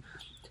thinking,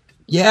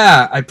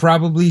 yeah, I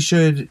probably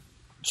should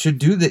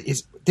do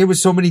this. There were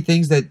so many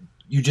things that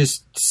you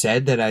just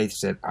said that I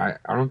said, I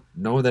don't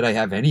know that I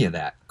have any of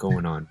that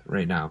going on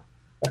right now.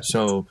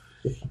 So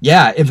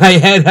yeah, in my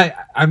head,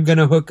 I'm going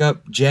to hook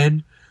up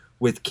Jen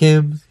with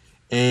Kim.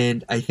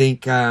 And I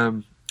think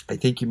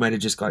you might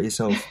have just got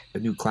yourself a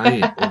new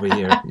client over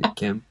here,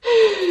 Kim.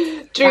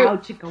 True. Wow,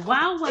 chicka,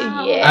 wow,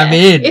 wow. Yeah. I'm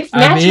in. It's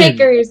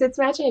matchmakers. It's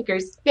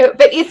matchmakers. No,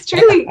 but it's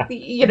truly,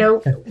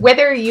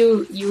 whether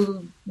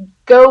you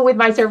go with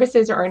my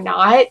services or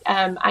not.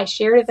 I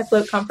shared at the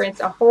Float conference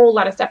a whole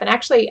lot of stuff, and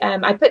actually,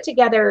 I put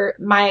together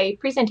my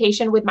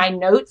presentation with my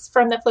notes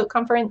from the Float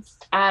conference.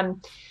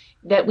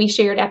 That we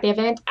shared at the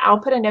event.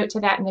 I'll put a note to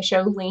that in the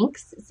show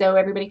links so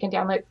everybody can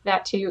download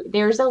that too.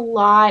 There's a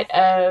lot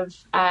of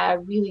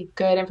really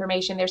good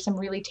information. There's some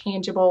really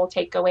tangible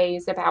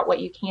takeaways about what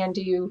you can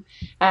do,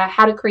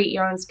 how to create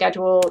your own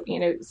schedule,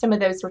 some of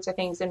those sorts of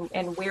things,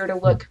 and where to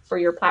look for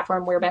your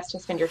platform, where best to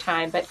spend your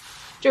time. But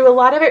Drew, a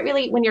lot of it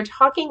really, when you're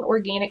talking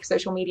organic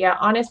social media,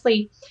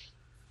 honestly,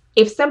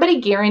 if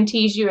somebody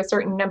guarantees you a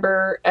certain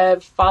number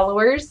of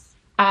followers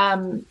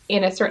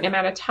in a certain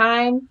amount of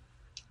time,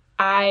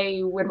 I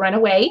would run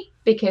away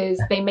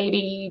because they may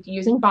be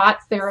using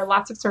bots. There are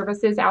lots of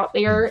services out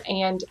there,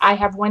 and I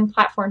have one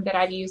platform that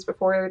I've used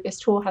before. This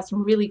tool has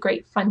some really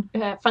great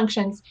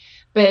functions,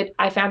 but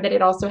I found that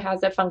it also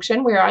has a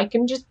function where I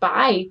can just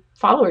buy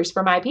followers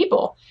for my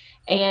people,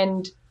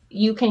 and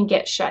you can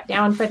get shut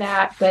down for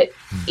that. But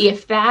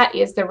if that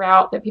is the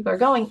route that people are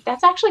going,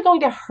 that's actually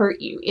going to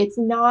hurt you. It's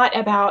not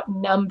about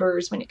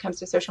numbers when it comes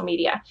to social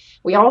media.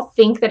 We all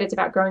think that it's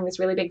about growing this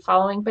really big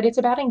following, but it's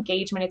about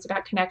engagement. It's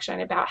about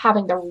connection, about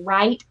having the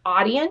right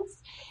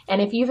audience.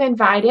 And if you've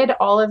invited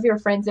all of your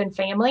friends and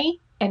family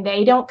and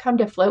they don't come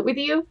to float with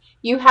you,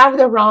 you have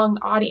the wrong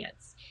audience.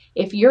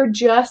 If you're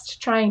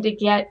just trying to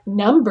get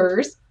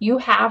numbers, you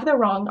have the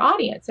wrong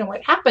audience. And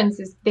what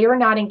happens is they're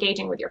not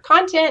engaging with your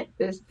content.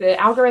 The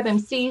algorithm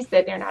sees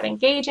that they're not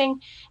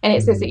engaging, and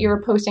it says that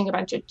you're posting a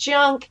bunch of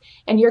junk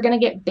and you're going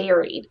to get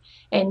buried.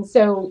 And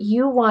so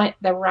you want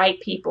the right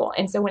people.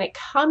 And so when it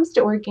comes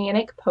to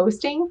organic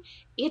posting,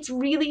 it's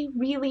really,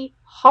 really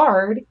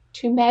hard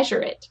to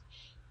measure it.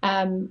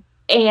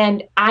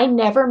 And I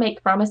never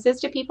make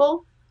promises to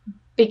people,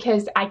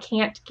 because I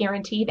can't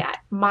guarantee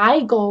that.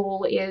 My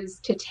goal is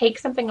to take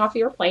something off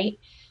your plate,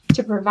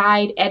 to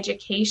provide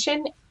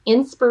education,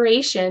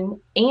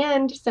 inspiration,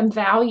 and some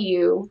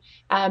value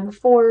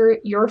for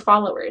your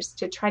followers,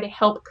 to try to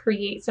help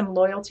create some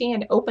loyalty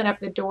and open up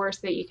the door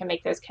so that you can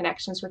make those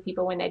connections with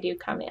people when they do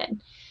come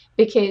in.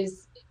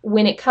 Because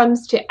when it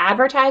comes to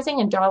advertising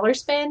and dollar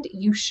spend,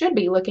 you should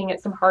be looking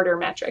at some harder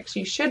metrics.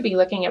 You should be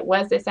looking at,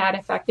 was this ad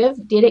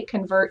effective? Did it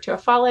convert to a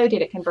follow?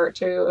 Did it convert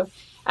to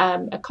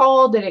a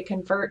call? Did it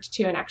convert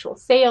to an actual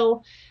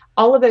sale?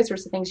 All of those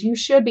sorts of things. You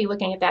should be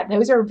looking at that.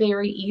 Those are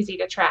very easy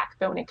to track.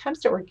 But when it comes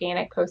to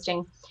organic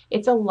posting,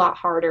 it's a lot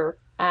harder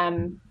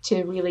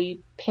to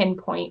really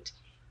pinpoint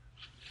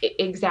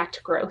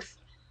exact growth.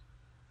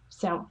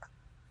 So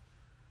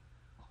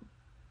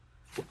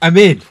I'm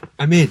in.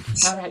 all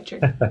right, Drew.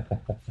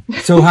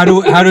 So how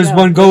does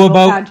one go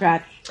about?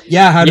 Contract.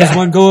 Yeah, how does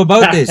one go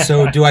about this?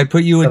 So do I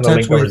put you in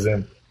touch with?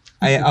 Zoom.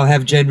 I'll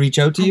have Jen reach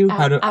out to you.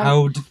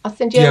 I'll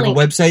send do you a have link. a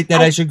website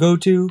that I should go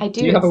to? I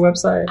do. Do you have a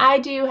website? I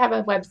do have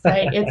a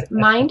website. It's The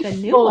Mindful.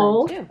 new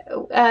one,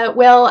 too.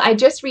 Well, I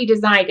just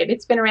redesigned it.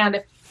 It's been around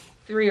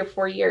 3 or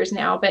 4 years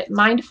now, but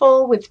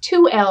Mindful with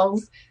 2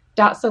 L's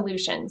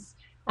 .solutions.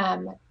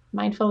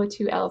 Mindful with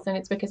 2 L's, and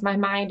it's because my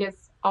mind is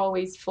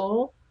always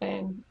full,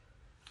 and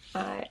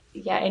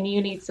and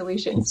you need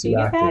solutions. Do you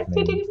get that?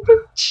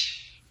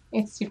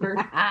 It's super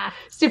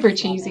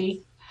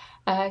cheesy.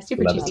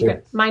 Super cheesy,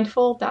 but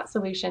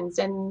mindful.solutions.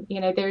 And,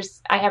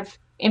 I have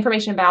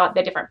information about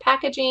the different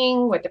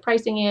packaging, what the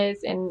pricing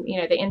is, and,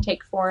 the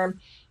intake form.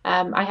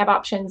 I have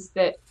options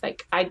that,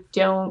 I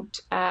don't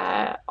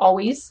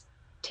always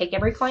take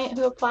every client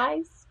who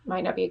applies.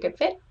 Might not be a good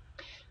fit.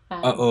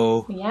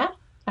 Yeah.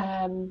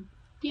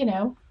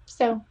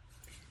 So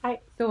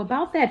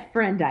about that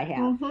friend I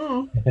have.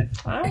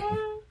 Mm-hmm.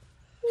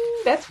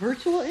 That's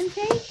virtual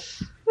intake?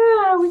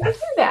 We can do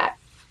that.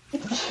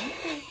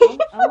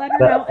 I'll let her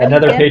know.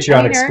 Another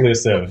Patreon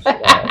exclusive.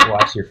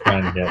 Watch your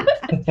friend get.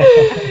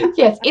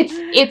 Yes,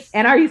 it's.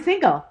 And are you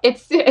single?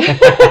 It's.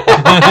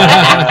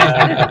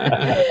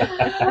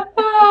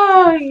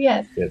 Oh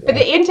yes, but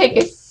the intake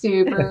is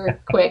super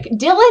quick.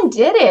 Dylan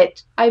did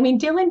it.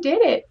 Dylan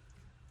did it.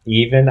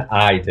 Even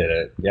I did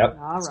it. Yep,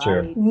 all it's right.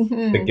 true.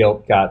 Mm-hmm. The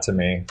guilt got to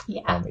me.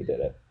 Yeah, Tommy did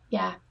it.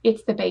 Yeah,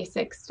 it's the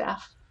basic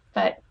stuff,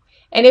 but.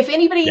 And if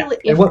anybody,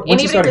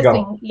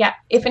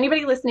 if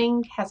anybody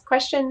listening has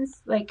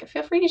questions,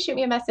 feel free to shoot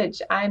me a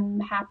message. I'm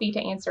happy to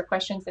answer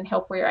questions and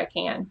help where I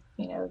can.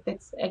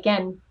 It's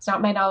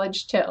not my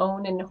knowledge to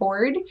own and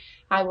hoard.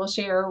 I will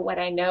share what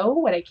I know,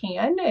 what I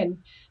can, and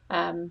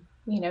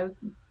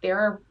there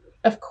are,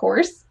 of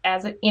course,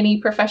 as any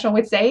professional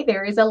would say,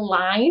 there is a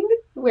line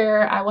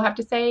where I will have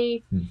to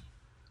say,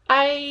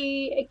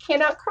 I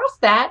cannot cross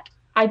that.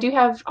 I do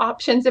have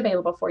options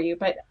available for you,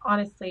 but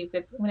honestly,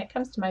 when it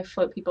comes to my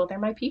float people, they're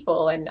my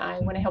people, and I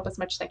want to help as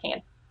much as I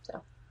can.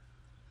 So,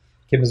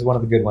 Kim is one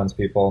of the good ones,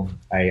 people.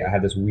 I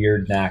have this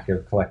weird knack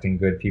of collecting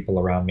good people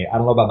around me. I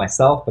don't know about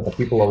myself, but the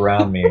people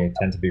around me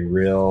tend to be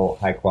real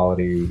high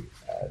quality,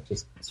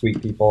 just sweet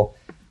people.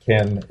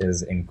 Kim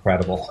is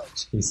incredible.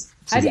 She's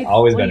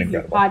always been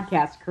incredible.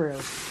 Podcast crew.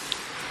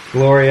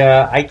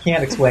 Gloria, I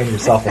can't explain your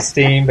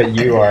self-esteem, but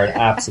you are an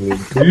absolute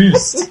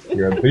beast.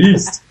 You're a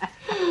beast.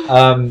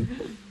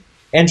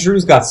 And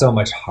Drew's got so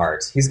much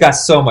heart. He's got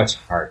so much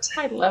heart.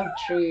 I love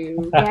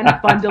Drew. And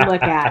fun to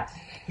look at.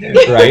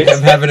 Right?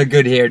 I'm having a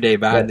good hair day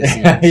behind the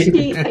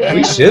scenes.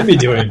 We should be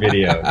doing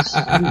videos.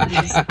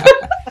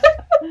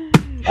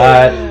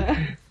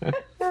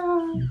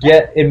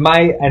 Get in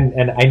my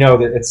and I know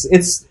that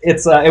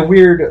it's a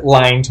weird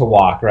line to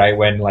walk, right?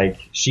 When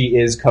she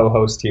is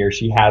co-host here,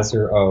 she has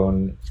her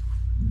own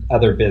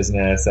other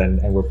business,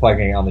 and we're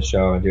plugging it on the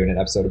show and doing an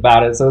episode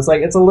about it. So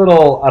it's a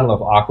little, I don't know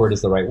if awkward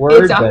is the right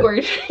word. It's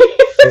awkward.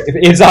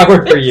 It's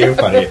awkward for you,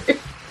 funny.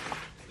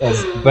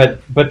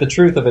 But the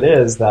truth of it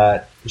is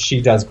that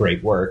she does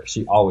great work.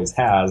 She always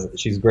has.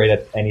 She's great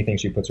at anything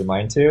she puts her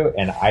mind to,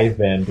 and I've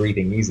been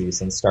breathing easy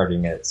since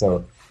starting it.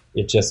 So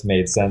it just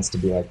made sense to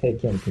be like, hey,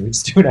 Kim, can we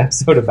just do an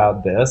episode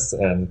about this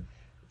and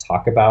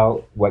talk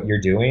about what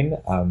you're doing?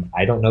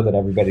 I don't know that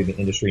everybody in the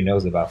industry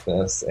knows about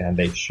this, and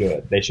they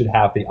should. They should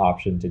have the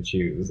option to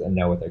choose and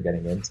know what they're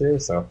getting into.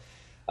 So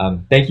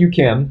thank you,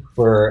 Kim,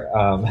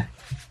 for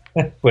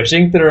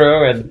pushing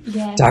through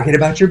and talking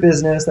about your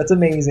business. That's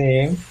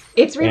amazing.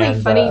 It's really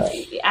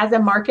funny. As a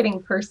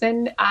marketing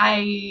person,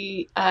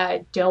 I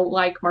don't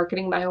like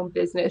marketing my own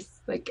business.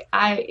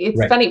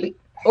 It's funny.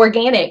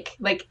 Organic,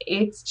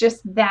 it's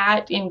just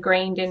that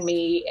ingrained in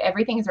me.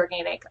 Everything is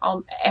organic.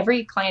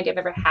 Every client I've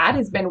ever had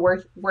has been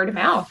word of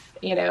mouth,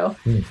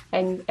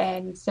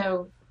 and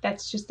so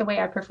that's just the way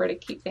I prefer to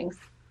keep things.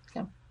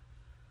 So,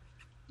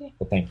 yeah.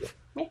 Well, thank you.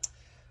 Yeah.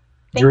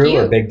 Drew,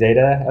 or Big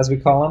Data, as we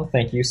call him,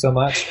 thank you so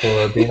much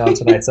for being on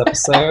tonight's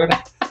episode.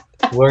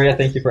 Gloria,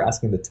 thank you for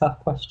asking the tough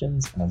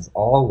questions, as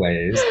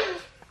always.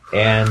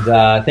 And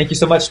thank you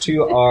so much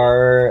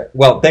to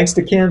thanks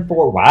to Kim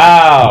for,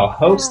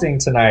 hosting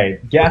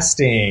tonight,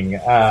 guesting,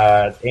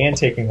 and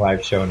taking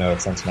live show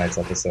notes on tonight's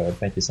episode.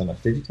 Thank you so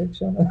much. Did you take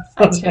show notes?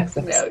 I took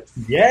some notes.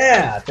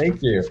 Yeah,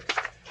 thank you.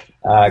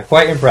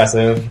 Quite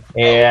impressive.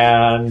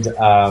 And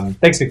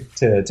thanks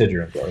to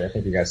Drew and Gloria.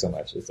 Thank you guys so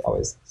much. It's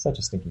always such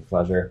a stinking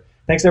pleasure.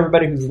 Thanks to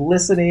everybody who's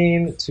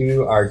listening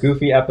to our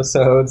goofy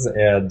episodes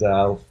and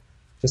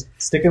just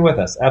sticking with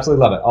us.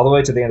 Absolutely love it. All the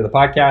way to the end of the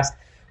podcast.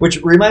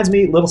 Which reminds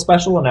me, little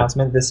special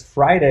announcement. This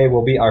Friday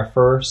will be our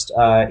first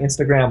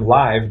Instagram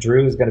Live.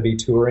 Drew is going to be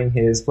touring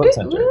his Float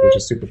Center, which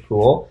is super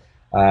cool.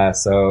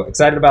 So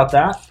excited about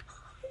that.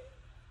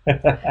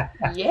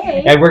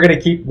 Yay! And we're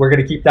gonna keep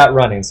that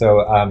running.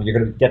 So you're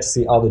gonna get to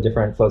see all the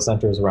different float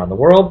centers around the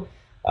world,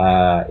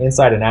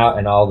 inside and out,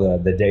 and all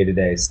the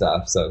day-to-day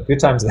stuff. So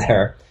good times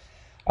there.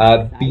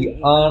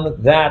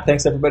 Beyond that,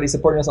 thanks everybody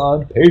supporting us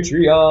on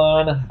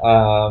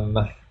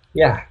Patreon.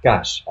 Yeah,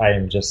 gosh, I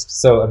am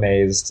just so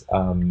amazed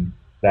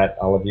that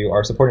all of you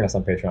are supporting us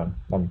on Patreon.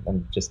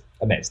 I'm just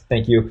amazed.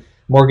 Thank you.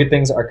 More good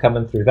things are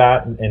coming through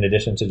that, in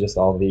addition to just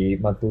all the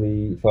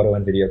monthly photo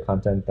and video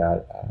content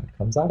that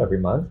comes out every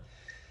month.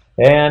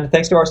 And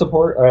thanks to our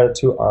support,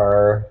 to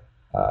our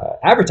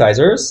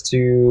advertisers,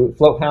 to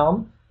Float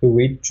Helm, who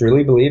we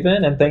truly believe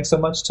in. And thanks so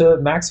much to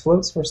Max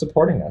Floats for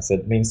supporting us.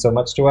 It means so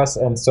much to us.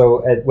 And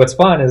so what's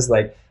fun is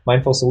like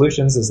Mindful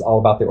Solutions is all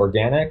about the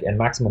organic, and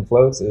Maximum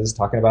Floats is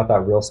talking about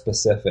that real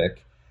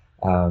specific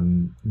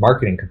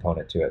marketing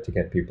component to it to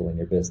get people in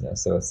your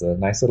business. So it's a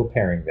nice little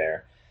pairing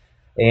there.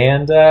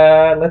 And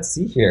let's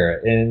see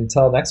here.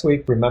 Until next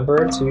week,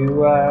 remember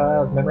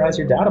to memorize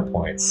your data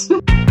points.